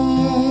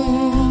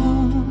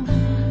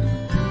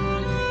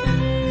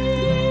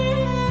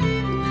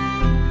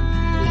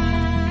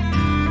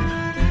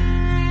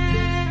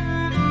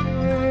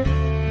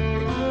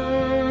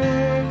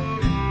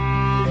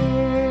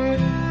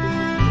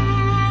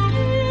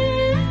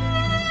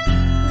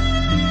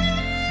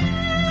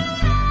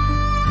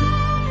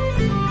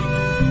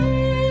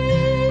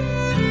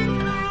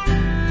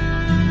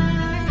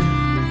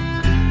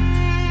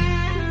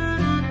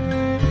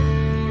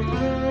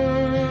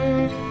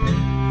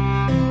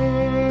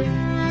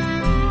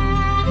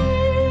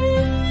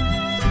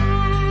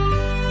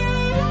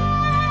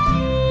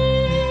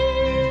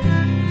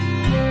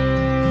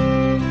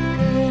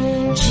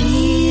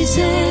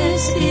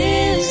 Jesus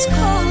is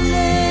calling.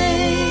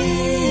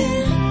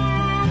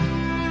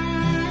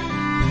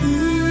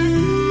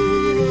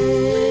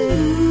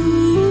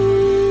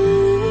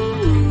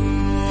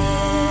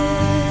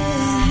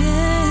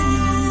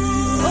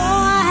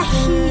 Oh,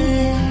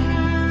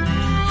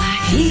 I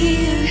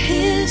hear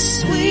his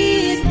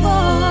sweet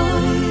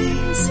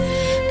voice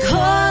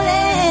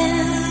calling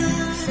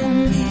for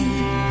me.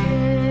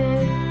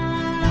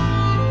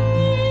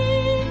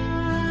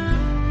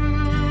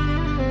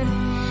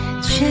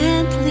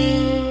 Gently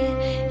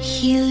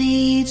he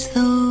leads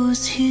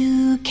those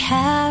who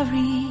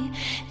carry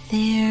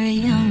their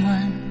young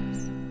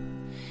ones.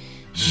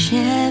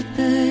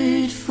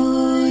 Shepherd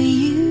for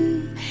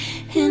you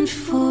and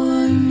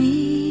for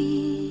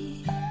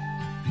me.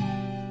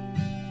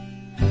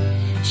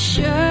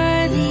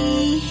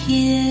 Surely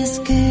his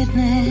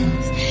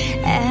goodness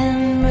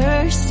and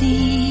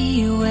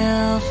mercy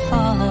will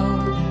follow,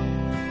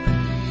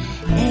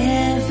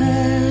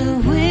 ever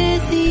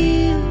with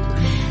you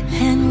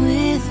and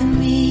with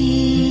me.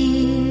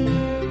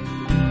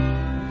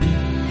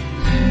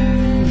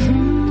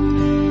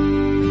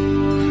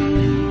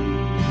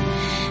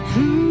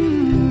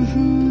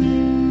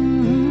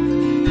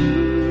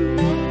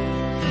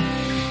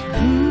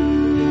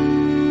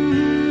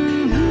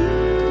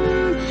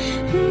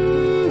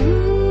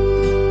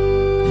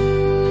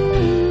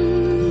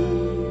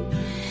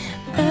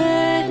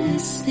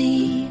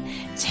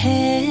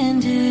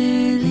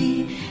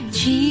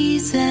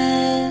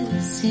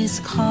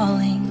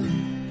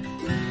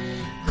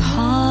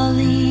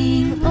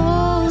 Calling,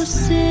 oh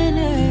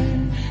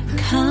sinner,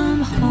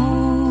 come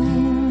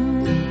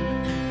home.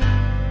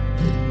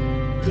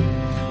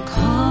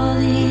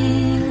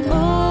 Calling,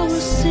 oh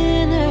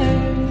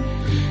sinner,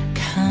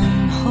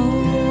 come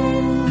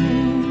home.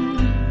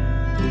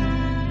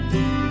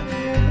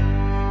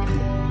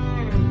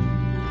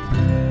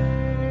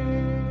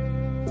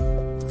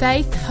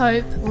 Faith,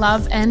 hope,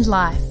 love and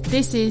life.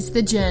 This is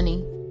The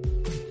Journey.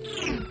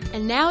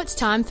 And now it's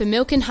time for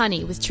Milk and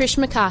Honey with Trish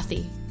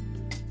McCarthy.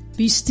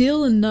 Be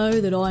still and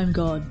know that I am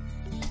God.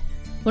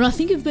 When I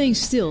think of being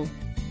still,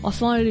 I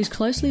find it is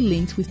closely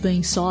linked with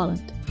being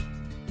silent.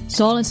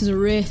 Silence is a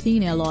rare thing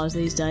in our lives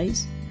these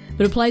days,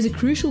 but it plays a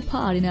crucial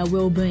part in our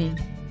well-being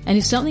and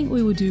is something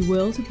we would do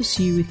well to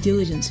pursue with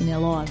diligence in our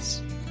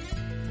lives.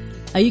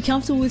 Are you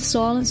comfortable with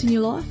silence in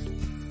your life?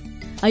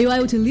 Are you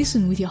able to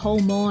listen with your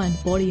whole mind,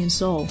 body and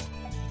soul?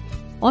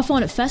 I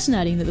find it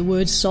fascinating that the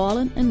words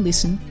silent and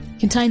listen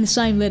contain the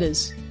same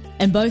letters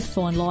and both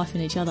find life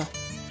in each other.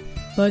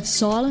 Both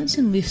silence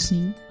and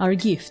listening are a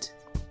gift,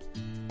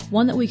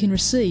 one that we can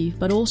receive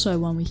but also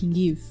one we can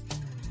give.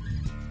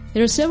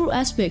 There are several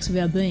aspects of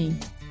our being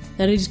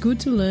that it is good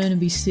to learn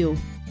and be still,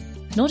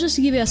 not just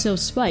to give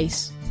ourselves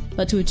space,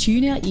 but to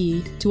attune our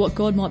ear to what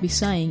God might be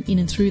saying in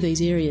and through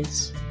these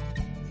areas.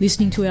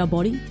 Listening to our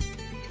body,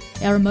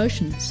 our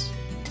emotions,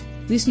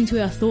 listening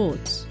to our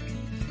thoughts,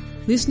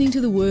 listening to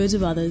the words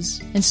of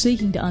others and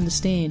seeking to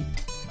understand.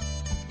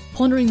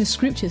 Pondering the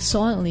scripture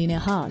silently in our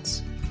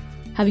hearts,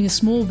 having a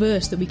small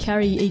verse that we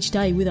carry each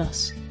day with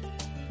us,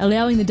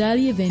 allowing the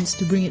daily events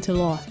to bring it to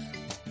life.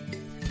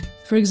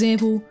 For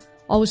example,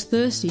 I was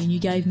thirsty and you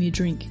gave me a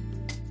drink.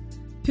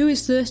 Who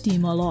is thirsty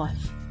in my life?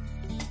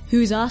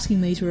 Who is asking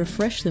me to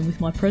refresh them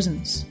with my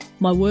presence,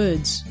 my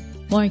words,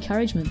 my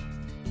encouragement,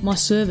 my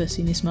service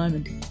in this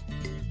moment?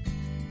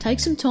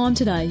 Take some time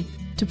today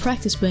to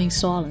practice being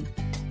silent,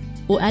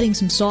 or adding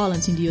some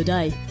silence into your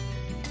day.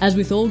 As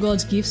with all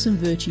God's gifts and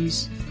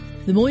virtues,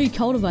 the more you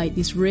cultivate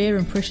this rare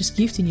and precious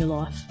gift in your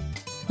life,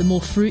 the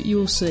more fruit you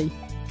will see.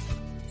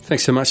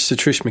 Thanks so much to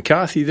Trish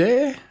McCarthy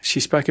there.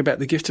 She spoke about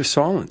the gift of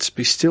silence.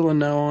 Be still and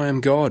know I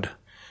am God.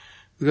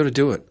 We've got to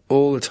do it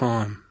all the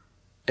time,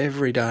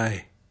 every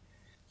day.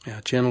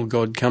 Our gentle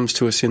God comes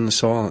to us in the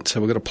silence, so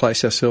we've got to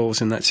place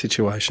ourselves in that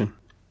situation.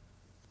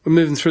 We're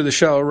moving through the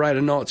show at rate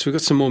of knots. We've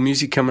got some more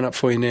music coming up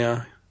for you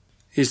now.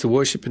 Here's the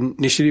Worship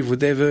Initiative with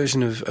their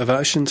version of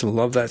Oceans. I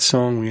love that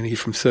song. We're going to hear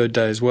from Third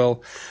Day as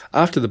well.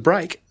 After the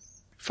break,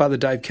 Fr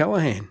Dave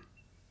Callaghan.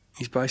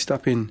 He's based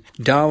up in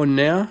Darwin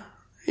now.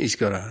 He's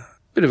got a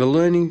bit of a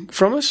learning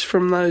from us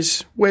from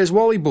those Where's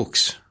Wally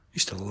books.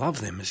 Used to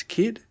love them as a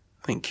kid.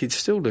 I think kids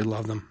still do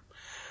love them.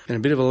 And a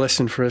bit of a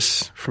lesson for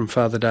us from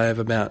Father Dave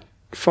about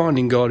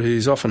finding God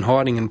who's often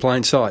hiding in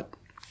plain sight.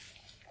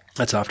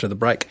 That's after the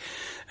break.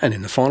 And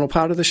in the final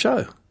part of the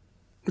show,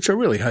 which I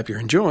really hope you're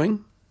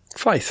enjoying,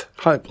 faith,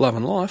 hope, love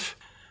and life.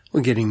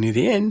 We're getting near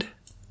the end,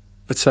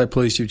 but so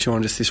pleased you've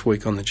joined us this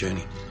week on The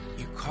Journey.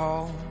 You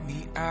call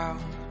me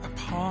out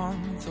upon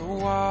the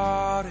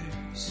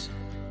waters,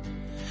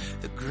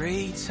 the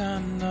great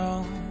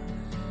unknown,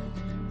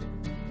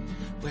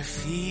 where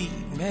feet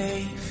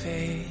may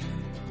fail.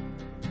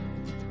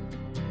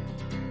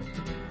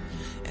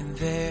 And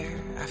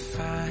there I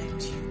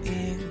find you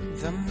in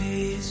the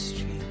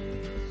mystery,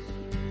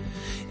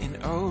 in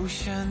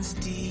oceans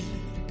deep.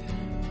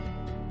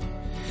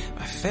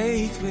 My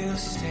faith will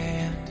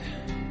stand,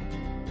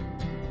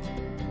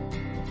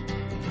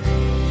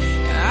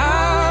 and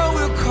I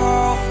will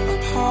call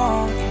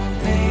upon your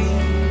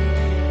name,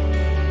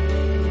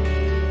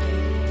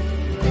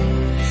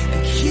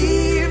 and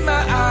keep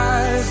my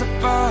eyes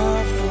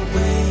above the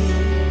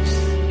waves.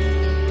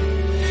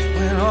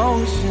 When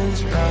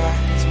oceans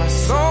rise, my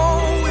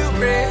soul will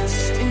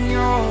rest in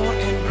your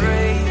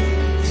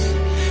embrace,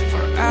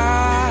 for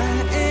I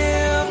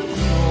am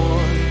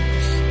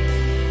yours,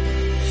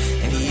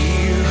 and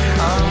you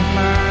are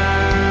mine.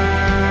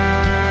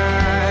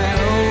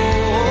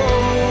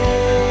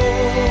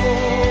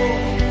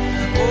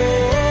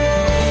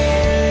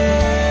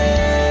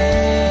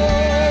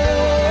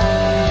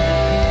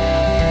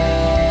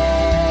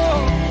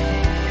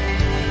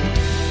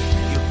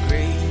 Your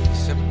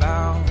grace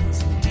abounds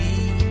in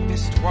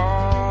deepest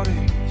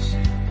waters,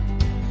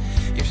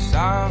 your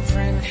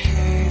sovereign hand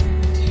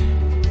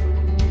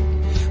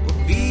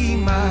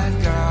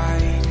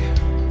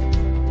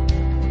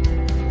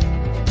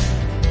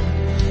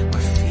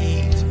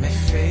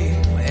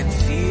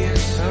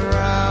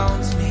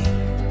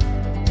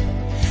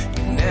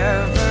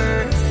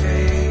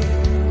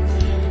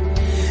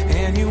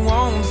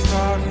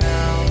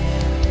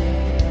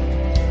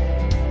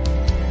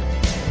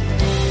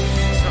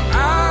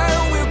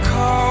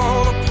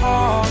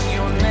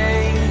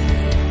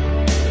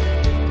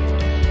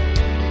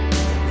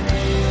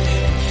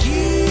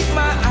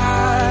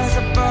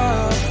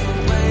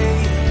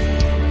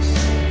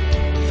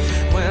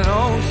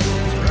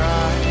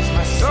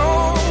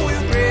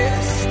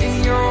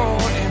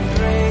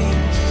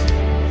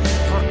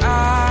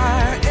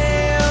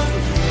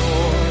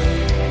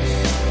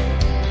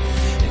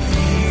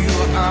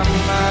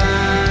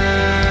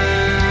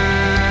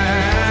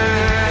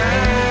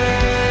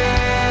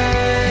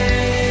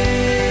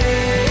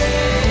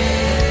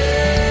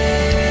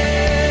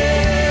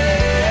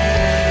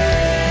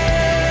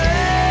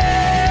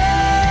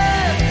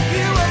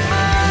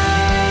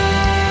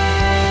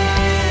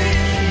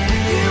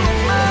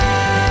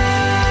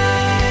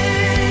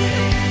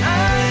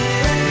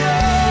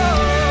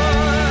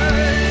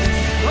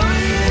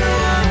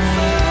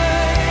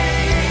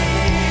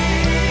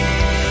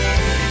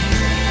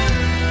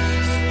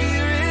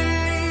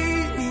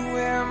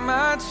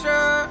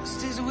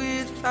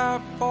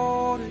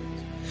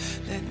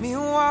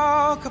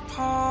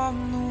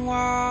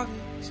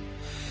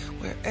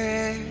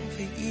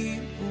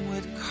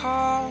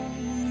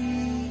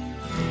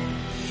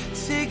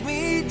Take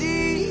me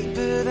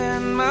deeper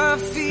than my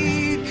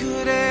feet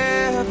could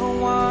ever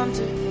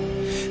wander,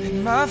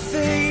 and my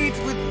faith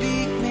would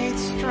be made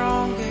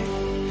stronger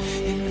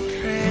in the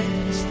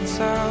presence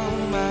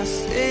of my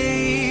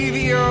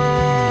Savior.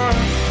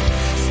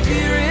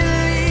 Spirit,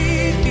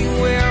 lead me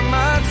where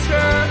my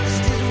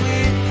trust is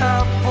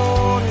without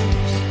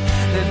borders.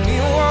 Let me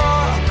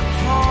walk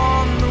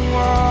upon the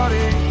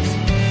waters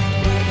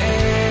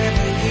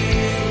wherever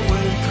you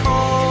would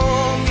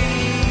call me.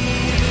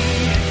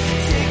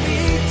 Take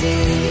me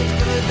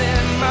deeper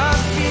than my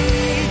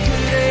feet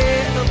could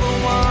ever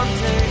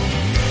wander,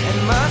 and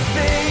my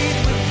faith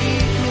would be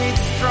made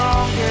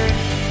stronger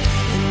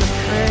in the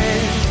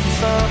presence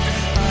of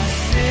my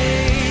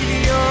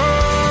Savior.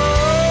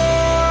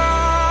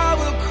 I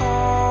will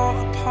call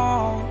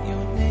upon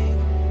your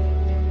name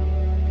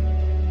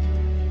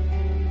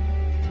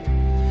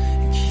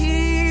and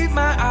keep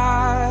my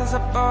eyes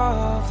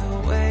above the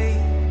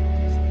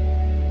waves.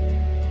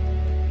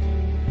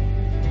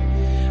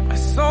 My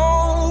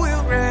soul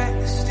will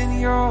rest in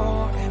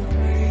your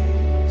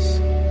embrace,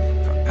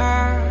 for I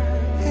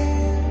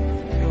am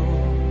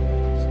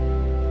yours,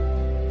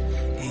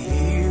 and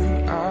you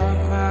are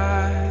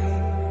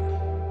mine.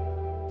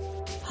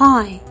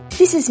 Hi,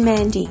 this is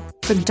Mandy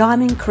from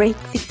Diamond Creek,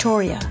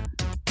 Victoria,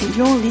 and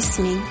you're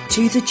listening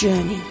to The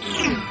Journey.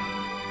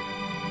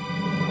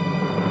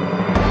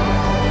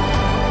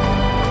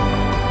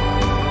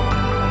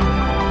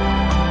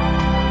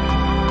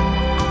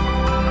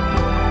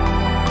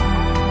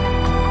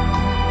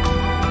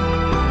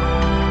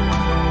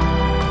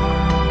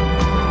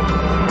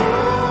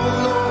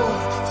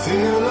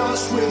 Fill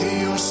us with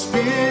your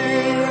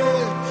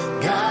spirit,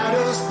 guide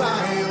us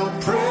by your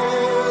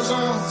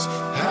presence,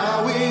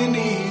 how we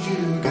need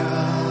you,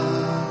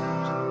 God.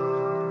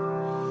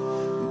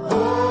 Oh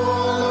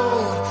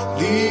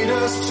Lord, lead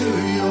us to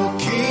your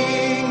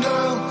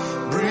kingdom,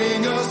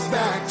 bring us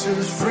back to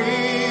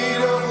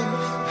freedom,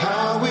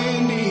 how we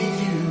need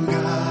you,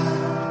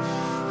 God,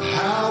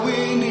 how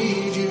we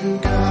need you,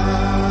 God.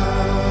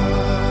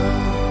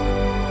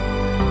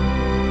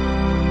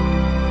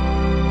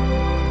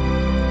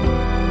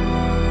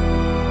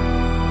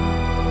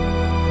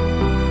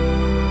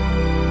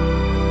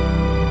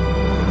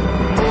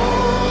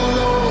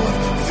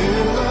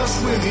 Fill us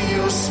with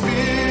your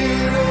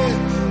spirit,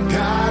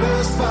 guide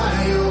us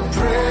by your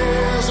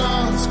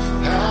presence,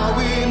 how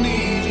we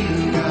need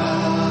you,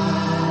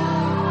 God.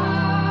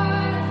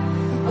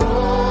 Oh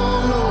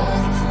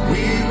Lord,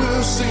 we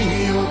will sing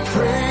your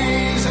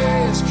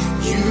praises.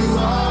 You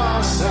are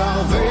our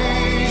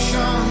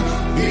salvation,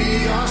 be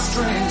our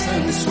strength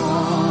and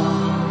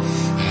song,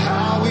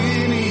 how we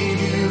need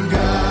you,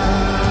 God.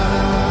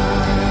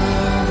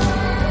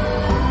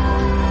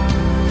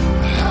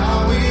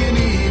 How we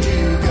need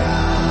you, God.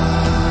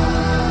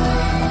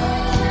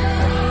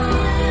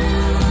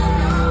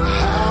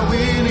 How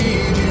we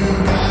need you,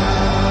 God.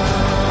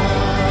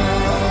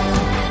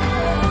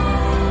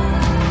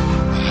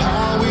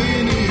 How we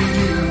need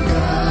you,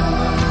 God.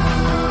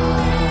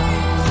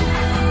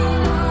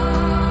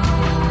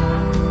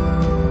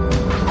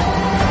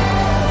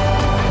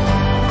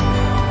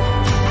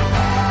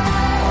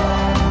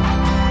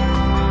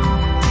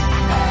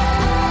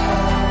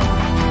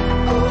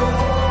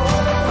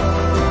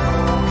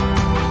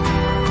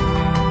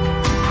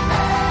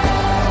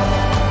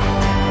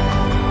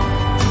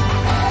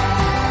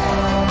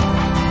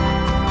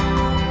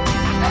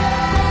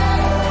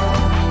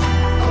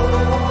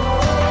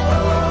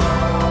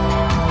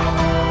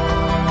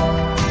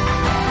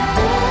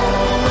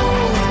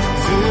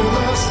 Fill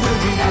us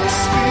with your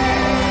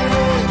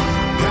spirit,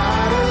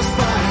 guide us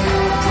by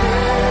your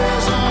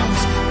presence,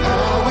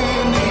 how we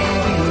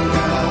need you,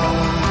 God.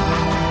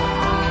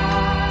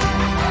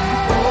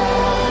 Oh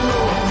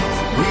Lord,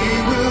 we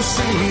will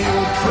sing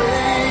your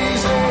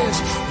praises.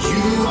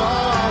 You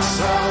are our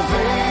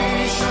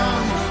salvation,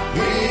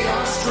 be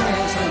our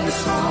strength and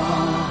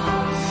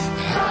song,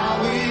 how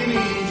we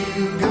need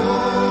you,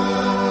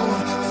 God.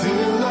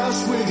 Fill us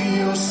with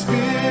your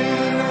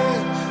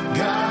spirit,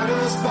 guide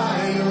us by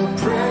your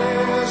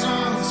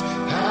presence,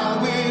 how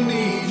we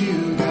need you,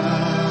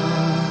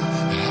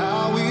 God, how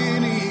we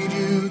need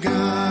you,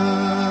 God.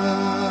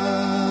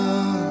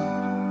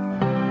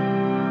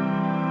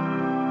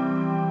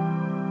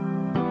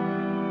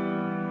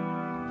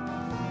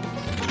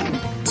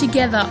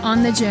 Together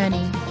on the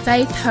journey,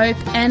 faith, hope,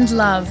 and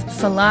love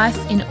for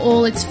life in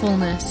all its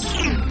fullness.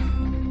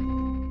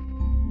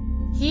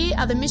 Here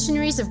are the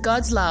missionaries of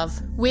God's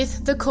love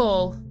with The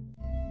Call.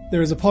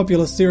 There is a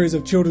popular series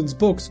of children's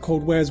books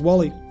called Where's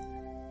Wally?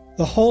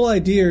 The whole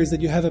idea is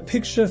that you have a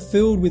picture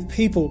filled with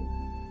people,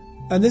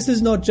 and this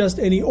is not just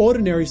any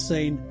ordinary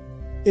scene.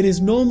 It is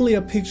normally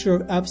a picture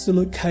of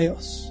absolute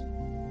chaos.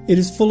 It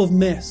is full of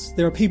mess.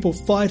 There are people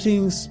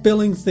fighting,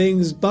 spilling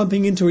things,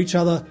 bumping into each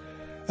other,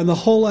 and the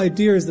whole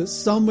idea is that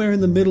somewhere in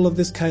the middle of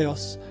this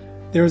chaos,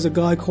 there is a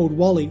guy called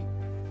Wally,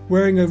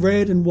 wearing a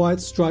red and white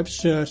striped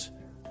shirt,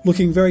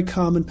 looking very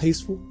calm and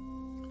peaceful.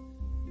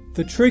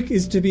 The trick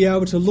is to be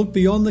able to look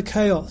beyond the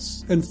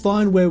chaos and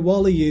find where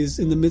Wally is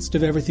in the midst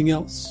of everything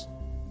else.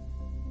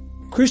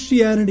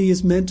 Christianity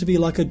is meant to be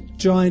like a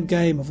giant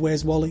game of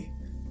Where's Wally?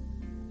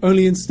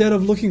 Only instead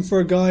of looking for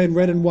a guy in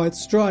red and white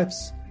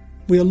stripes,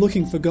 we are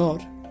looking for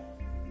God.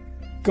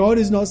 God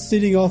is not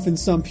sitting off in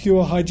some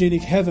pure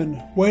hygienic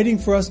heaven, waiting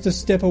for us to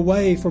step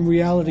away from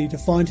reality to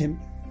find him.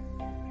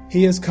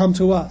 He has come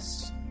to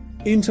us,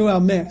 into our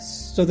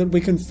mess, so that we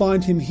can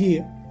find him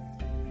here.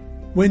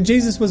 When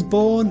Jesus was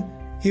born,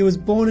 he was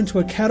born into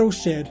a cattle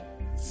shed,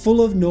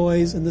 full of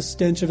noise and the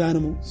stench of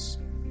animals.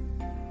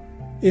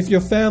 If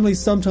your family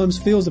sometimes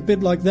feels a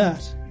bit like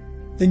that,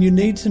 then you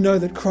need to know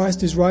that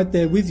Christ is right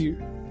there with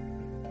you.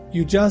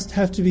 You just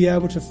have to be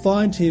able to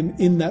find him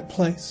in that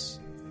place.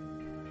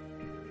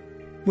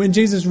 When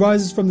Jesus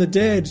rises from the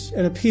dead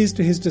and appears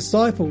to his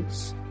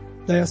disciples,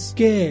 they are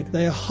scared,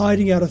 they are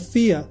hiding out of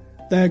fear,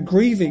 they are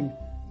grieving,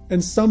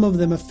 and some of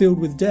them are filled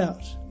with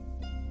doubt.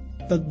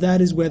 But that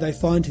is where they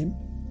find him.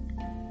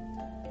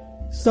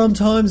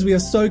 Sometimes we are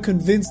so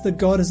convinced that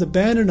God has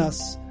abandoned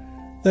us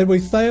that we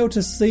fail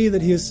to see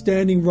that he is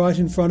standing right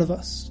in front of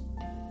us.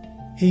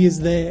 He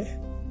is there.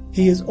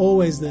 He is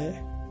always there.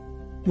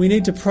 We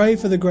need to pray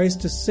for the grace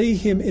to see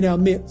him in our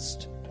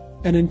midst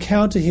and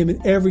encounter him in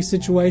every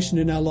situation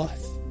in our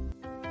life.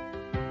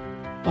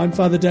 I'm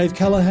Fr Dave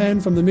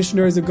Callaghan from the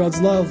Missionaries of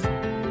God's Love.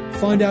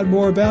 Find out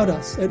more about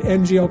us at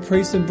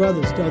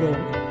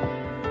mglpriestandbrothers.org.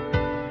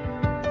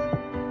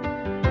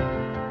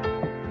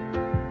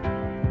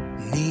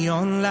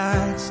 Neon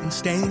lights and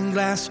stained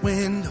glass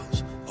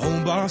windows,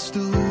 old bar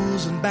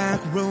stools and back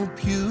row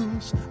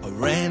pews. I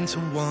ran to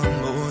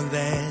one more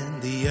than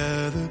the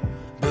other,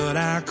 but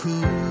I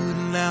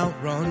couldn't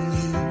outrun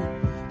you.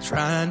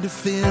 Trying to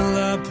fill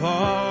up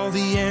all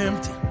the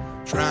empty,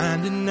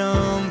 trying to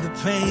numb the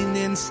pain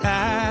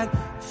inside,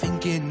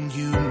 thinking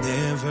you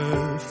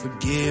never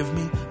forgive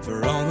me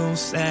for all those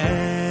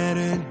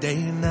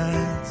Saturday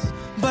nights.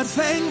 But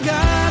thank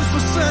God for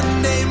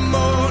Sunday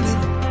morning,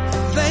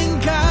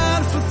 thank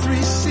God for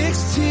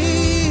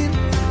 316,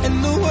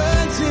 and the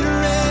words it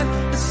read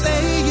that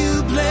say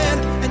you bled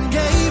and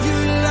gave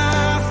your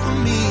life for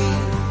me.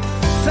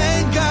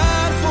 Thank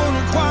God for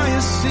a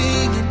choir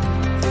singing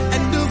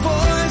and a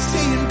voice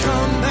saying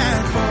come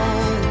back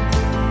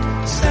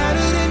home.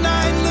 Saturday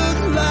night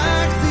looked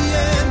like the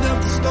end of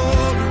the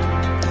story.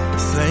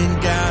 Thank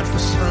God for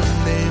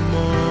Sunday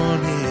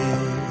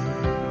morning.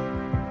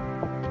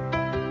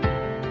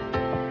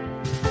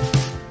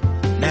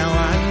 Now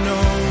I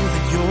know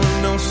that you're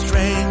no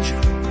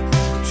stranger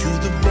to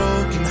the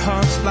broken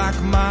hearts like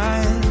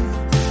mine.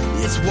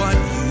 It's what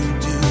you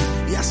do,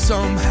 yeah,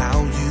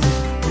 somehow you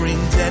bring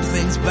dead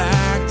things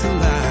back to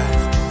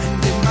life.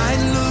 And it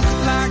might look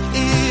like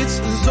it's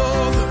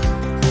over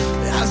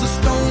as a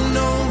stone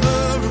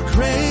over a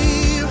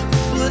grave,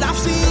 but I've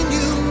seen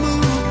you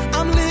move,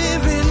 I'm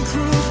living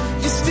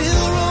proof, you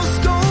still roll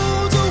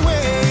stones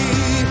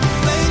away.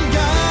 Thank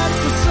God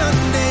for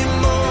Sunday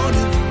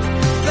morning,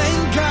 thank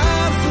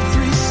God for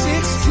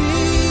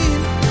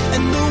 316,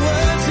 and the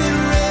words it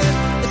read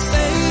that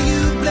say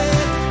you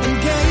bled and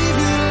gave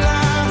your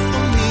life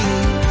for me.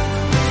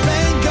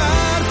 Thank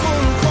God for a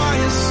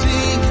choir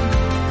singing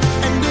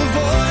and a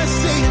voice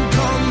saying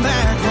come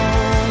back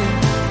home.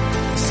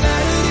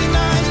 Saturday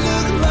night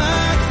looked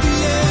like the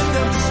end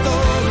of the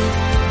story.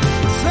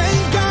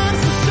 Thank God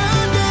for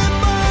Sunday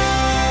morning.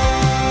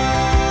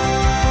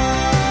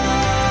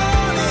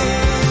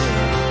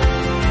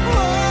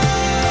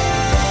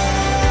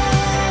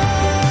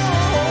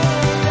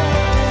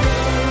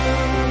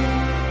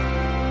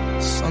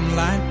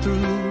 Sunlight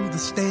through the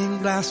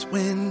stained glass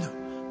window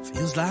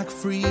feels like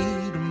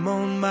freedom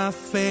on my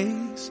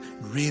face. It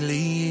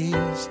really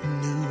is a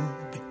new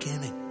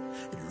beginning.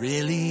 It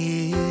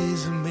really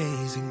is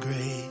amazing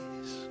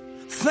grace.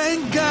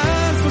 Thank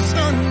God for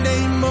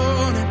Sunday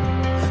morning.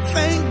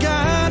 Thank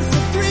God for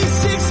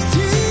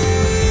 316.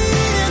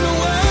 And the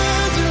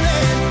words you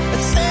read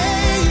that say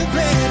you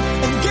bled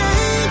and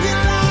gave your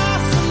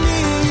life for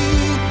me.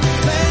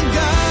 Thank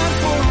God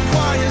for a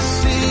choir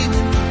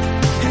singing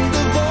and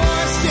the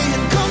voice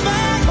saying come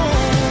back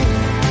home.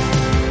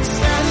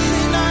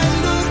 Saturday night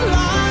looked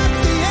like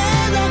the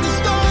end of the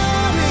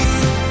story.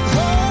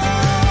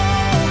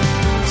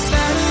 Oh,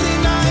 Saturday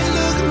night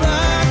looked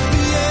like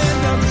the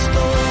end of the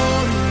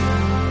story.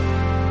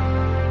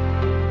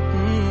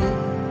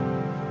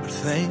 But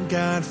thank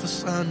God for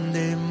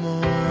Sunday morning.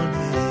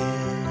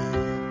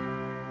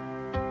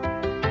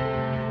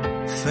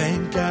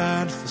 Thank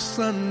God for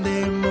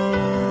Sunday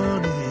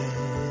morning.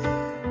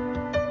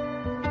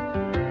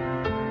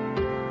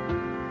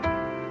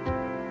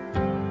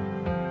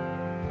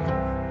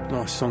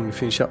 Nice song to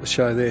finish up the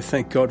show there.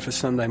 Thank God for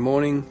Sunday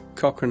morning,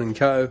 Cochrane &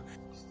 Co.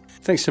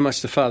 Thanks so much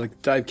to Fr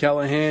Dave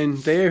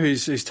Callaghan there,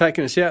 who's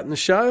taken us out in the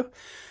show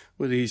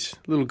with his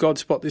little God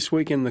spot this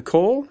week in The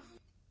Call,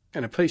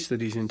 and a piece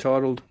that is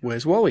entitled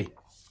Where's Wally?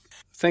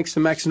 Thanks to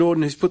Max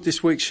Norton, who's put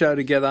this week's show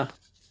together,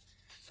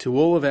 to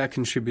all of our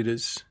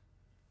contributors.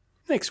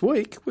 Next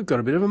week, we've got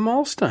a bit of a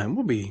milestone.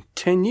 We'll be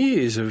 10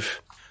 years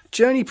of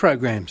journey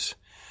programs.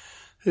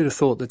 Who'd have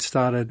thought that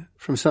started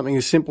from something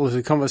as simple as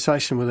a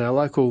conversation with our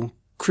local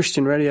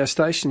Christian radio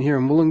station here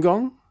in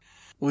Wollongong?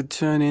 would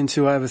turn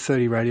into over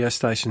 30 radio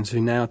stations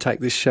who now take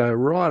this show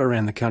right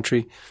around the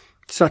country.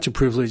 Such a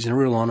privilege and a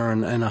real honour,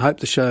 and I hope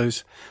the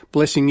show's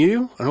blessing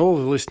you and all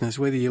the listeners,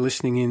 whether you're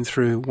listening in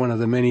through one of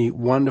the many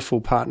wonderful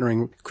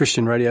partnering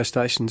Christian radio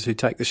stations who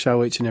take the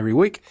show each and every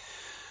week,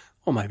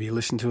 or maybe you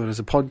listen to it as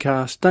a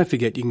podcast. Don't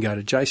forget you can go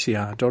to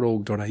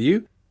jcr.org.au.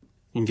 You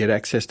can get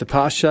access to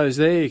past shows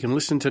there. You can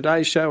listen to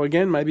today's show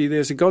again. Maybe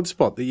there's a God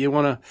spot that you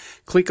want to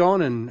click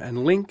on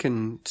and link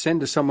and send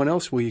to someone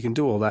else. Well, you can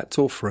do all that. It's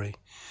all free.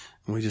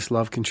 And we just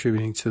love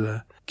contributing to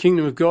the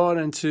kingdom of God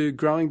and to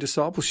growing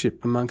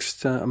discipleship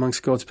amongst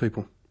God's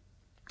people.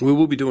 We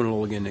will be doing it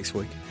all again next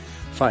week.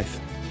 Faith,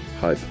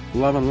 hope,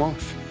 love and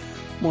life.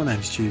 My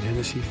name's Jude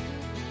Hennessy,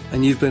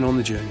 and you've been on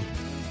The Journey.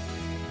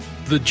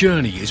 The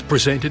Journey is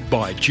presented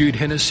by Jude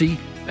Hennessy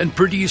and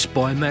produced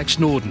by Max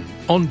Norden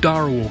on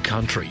Dharawal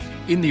country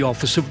in the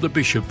office of the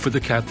Bishop for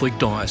the Catholic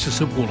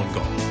Diocese of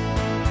Wollongong.